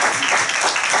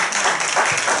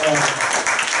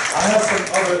 I have some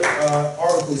other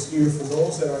articles here for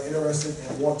those that are interested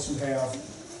and want to have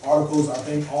articles. I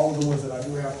think all of the ones that I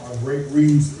do have are great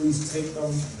reads. Please take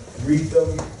them, read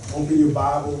them, open your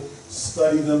Bible,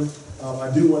 study them.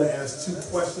 I do want to ask 2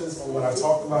 questions on what I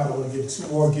talked about. I want to give 2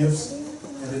 more gifts.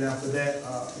 And then after that,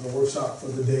 the workshop for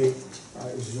the day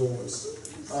is yours.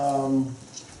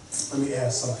 Let me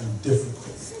ask something different.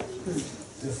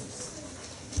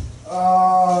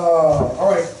 All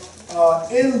right.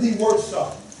 In the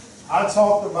workshop, I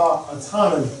talked about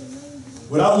autonomy.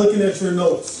 Without looking at your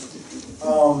notes,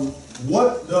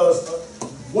 what does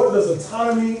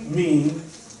autonomy mean,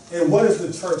 and what is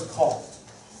the church called?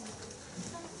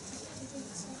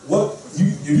 What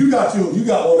you got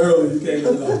one earlier. You can't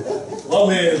let know. My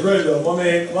man is ready though.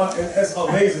 And that's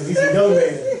amazing. He's a young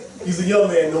man. He's a young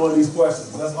man knowing these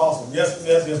questions. That's awesome. Yes,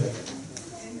 ma'am.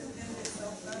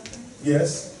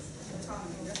 Yes.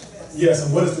 Yes,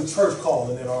 and what is the church called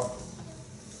in that article?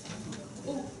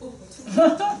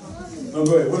 No,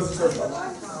 go ahead. What is the church called?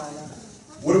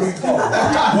 What do we call it?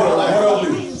 What are we?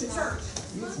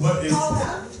 What is?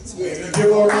 Give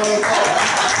her a round of applause.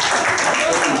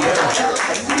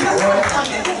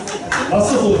 My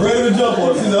sister was ready to jump on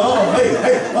it. She said, "Oh, hey."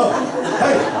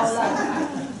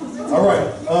 All right.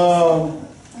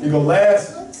 You go last.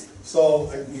 So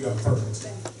you got perfect.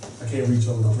 I can't reach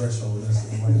over the threshold. That's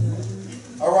the way.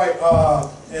 All right.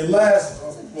 And last,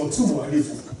 well, two more. I get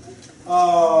you.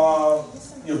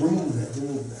 Yeah, remove that.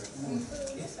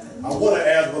 I want to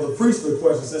ask Brother Priestler a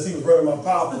question since he was running my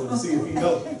PowerPoint to see if he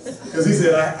knows. Because he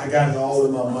said, I got it all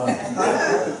in my mind.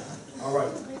 All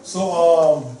right.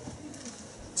 So,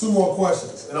 two more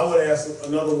questions. And I want to ask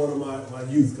another one of my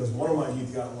youth, because one of my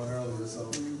youth got one earlier.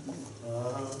 So,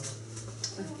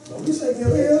 don't be shaking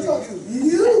your head.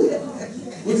 You.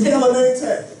 What's your yellow name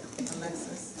tag?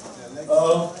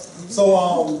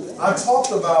 I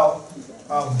talked about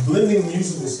blending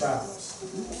musical styles.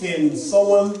 Can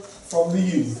someone from the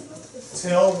youth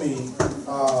tell me,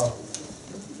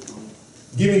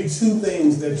 give me two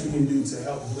things that you can do to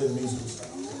help blend musical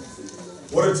styles?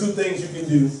 What are two things you can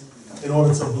do in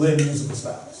order to blend musical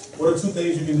styles? What are two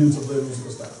things you can do to blend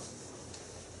musical styles?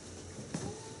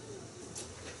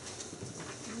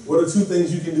 What are two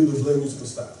things you can do to blend musical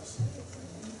styles?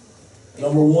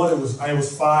 Number one, it was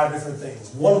 5 different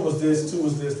things. One was this, 2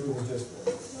 was this, 3 was this.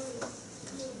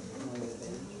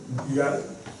 You got it?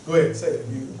 Go ahead, say it.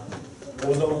 What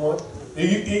was number one?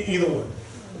 Either one.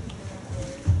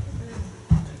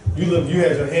 You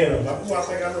had your hand up. I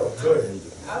think I know it. Go ahead.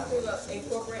 I feel like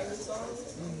incorporating the songs.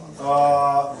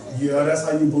 Yeah, that's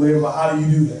how you believe. But how do you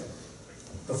do that?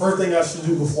 The first thing I should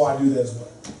do before I do that is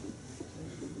what?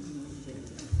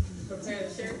 Prepare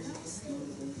the church.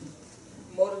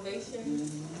 Motivation.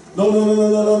 No.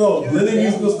 Blending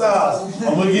musical styles.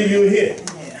 I'm gonna give you a hint.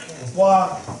 That's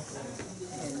why.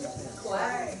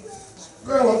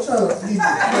 Girl, I'm trying to feed you. I'm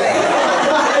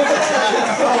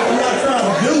not trying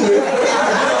to do it.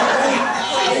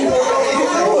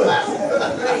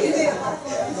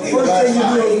 The first thing you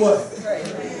do is what?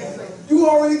 You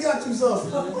already got you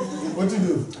something. What you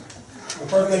do? The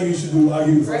first thing you should do, I'll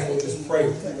give you the first one, is pray.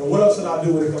 And what else should I do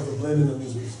when it comes to blending the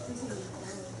musical styles?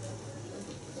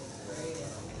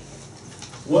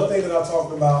 One thing that I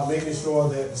talked about, making sure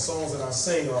that the songs that I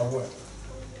sing are what?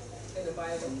 In the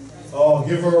Bible. Oh,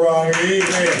 give her a round. Amen.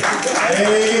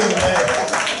 Amen.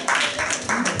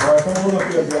 All right, come on up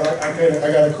here, girl.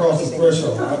 I got to cross this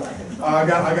threshold. I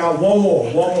got one more. I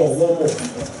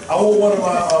want one of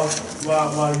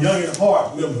my Young at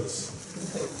Heart members.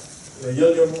 The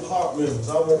Young at Heart members.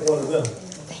 I want one of them.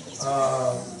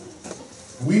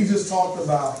 We just talked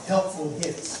about helpful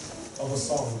hints of a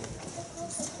song.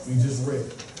 We just read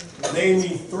it. Name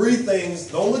me 3 things.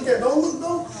 Don't look. She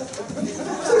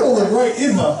gonna look right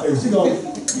in my face. She gonna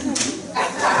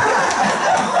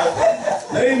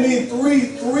name me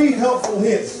three helpful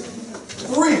hints.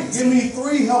 3. Give me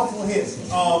 3 helpful hints.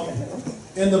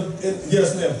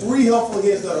 Yes, ma'am. 3 helpful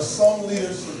hints that a song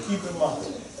leader should keep in mind.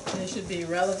 They should be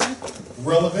relevant.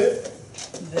 Relevant.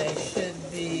 They should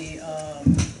be. Wait a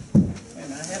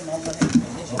minute, I have them all, but they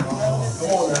should be relevant. Come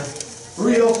on now.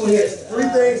 3 helpful hints. 3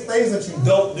 things that you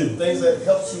don't do. Things that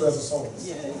helps you as a song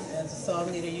leader. Yeah, as a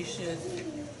song leader, you should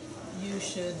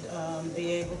be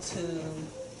able to.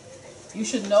 You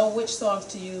should know which songs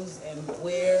to use and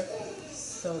where,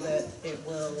 so that it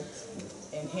will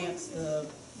enhance the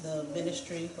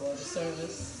ministry or the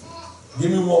service.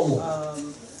 Give me one more.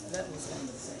 That was kind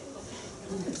of the same.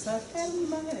 It's like, hey, in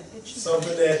my head.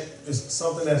 Something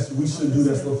that we should do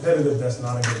that's repetitive. That's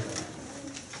not a good thing.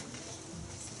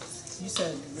 You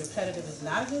said repetitive is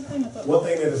not a good thing? One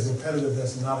thing that is repetitive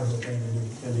that's not a good thing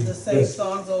to do. The same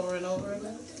songs over and over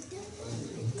again?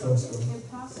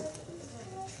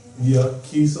 Yeah,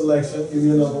 key selection. Give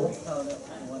me another one. Oh, that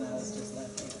one I was just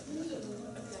laughing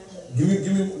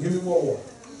at. Give me one more.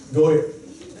 Go ahead.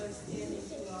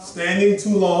 Standing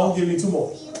too long. Give me 2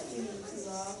 more.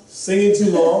 Singing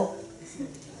too long.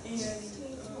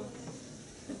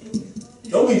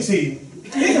 Don't be cheating.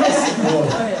 Go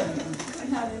ahead.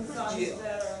 Having songs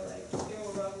that are like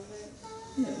irrelevant.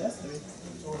 Yeah, that's the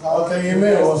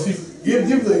Amen. Well, give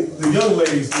the young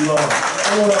ladies some love.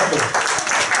 Come on up here.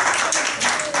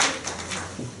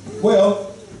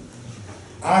 Well,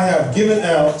 I have given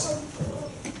out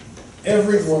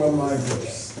every one of my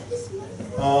gifts.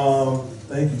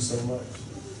 Thank you so much.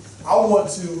 I want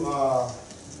to,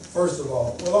 first of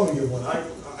all, well, let me give one. I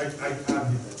did that.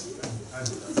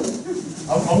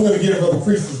 I'm going to give Brother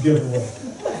Priest's gift away.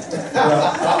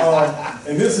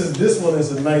 And this one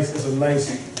is a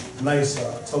nice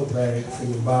tote bag for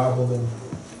your Bible and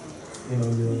your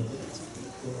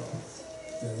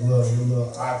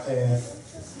little iPad.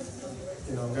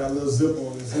 Got a little zip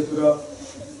on it. Zip it up.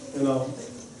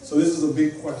 So this is a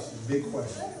big question.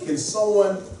 Can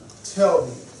someone tell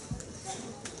me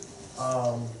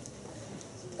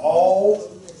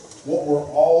what were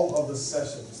all of the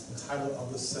sessions, the title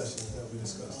of the sessions that we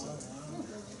discussed today?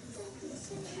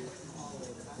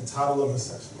 The title of the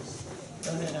sessions. Go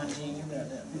ahead, Aunt Jean, you got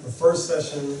that. The first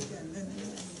session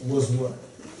was what?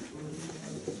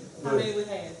 How many we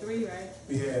had? 3, right?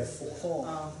 We had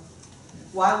 4.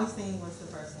 Why we sing was the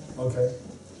first one. Okay.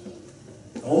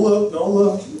 Don't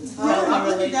look. I'm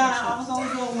looking down. I was only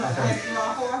doing one. I had to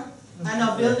draw 4. I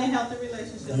know building healthy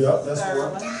relationships. Yep, that's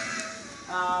third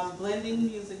one. Blending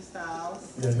music styles.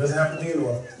 Yeah, it doesn't have to be in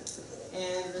order.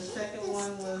 And the second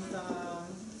one was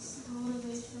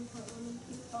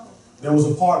There was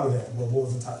a part of that, but what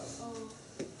was the title?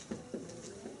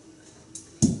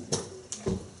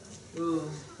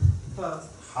 close.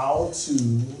 How to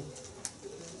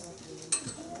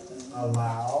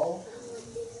allow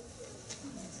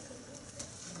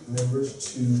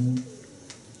members to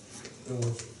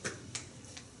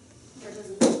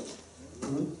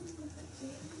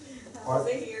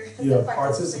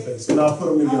participate. So now put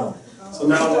them together. So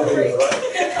now what were they?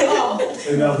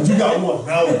 So now, but you got one.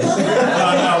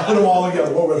 Now put them all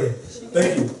together. What were they?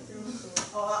 Thank you.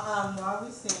 While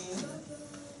we sing,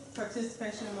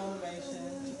 participation and motivation,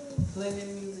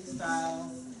 blending music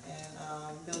styles,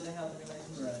 and building healthy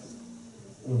relationships.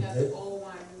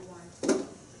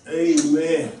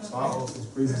 Amen. So I hope this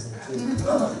preaches some too.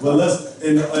 But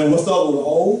and what's the other one?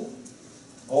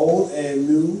 Old and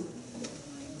new.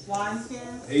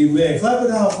 Wineskin. Amen. Clap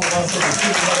it out for myself.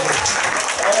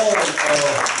 All of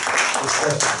the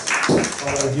sessions.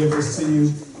 I'm gonna give this to you.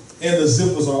 And the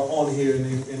zippers are on here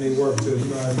and they work too. You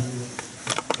know how to do it.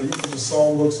 So you put your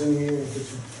songbooks in here and put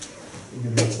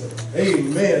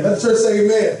amen. Let the church say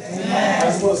amen. Amen. I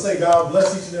just want to say God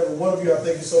bless each and every one of you. I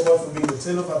thank you so much for being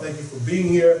attentive. I thank you for being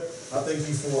here. I thank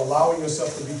you for allowing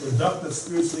yourself to be productive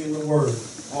spiritually in the Word.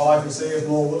 All I can say is,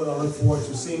 Lord willing, I look forward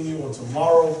to seeing you on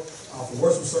tomorrow for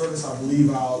worship service. I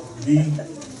believe I'll be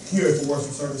here for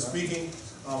worship service speaking.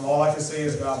 All I can say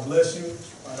is God bless you.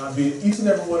 And I bid each and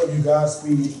every one of you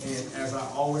Godspeed. And as I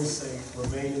always say,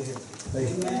 remain in Him. Thank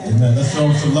you. Amen. Let's show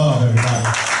them some love,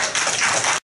 everybody.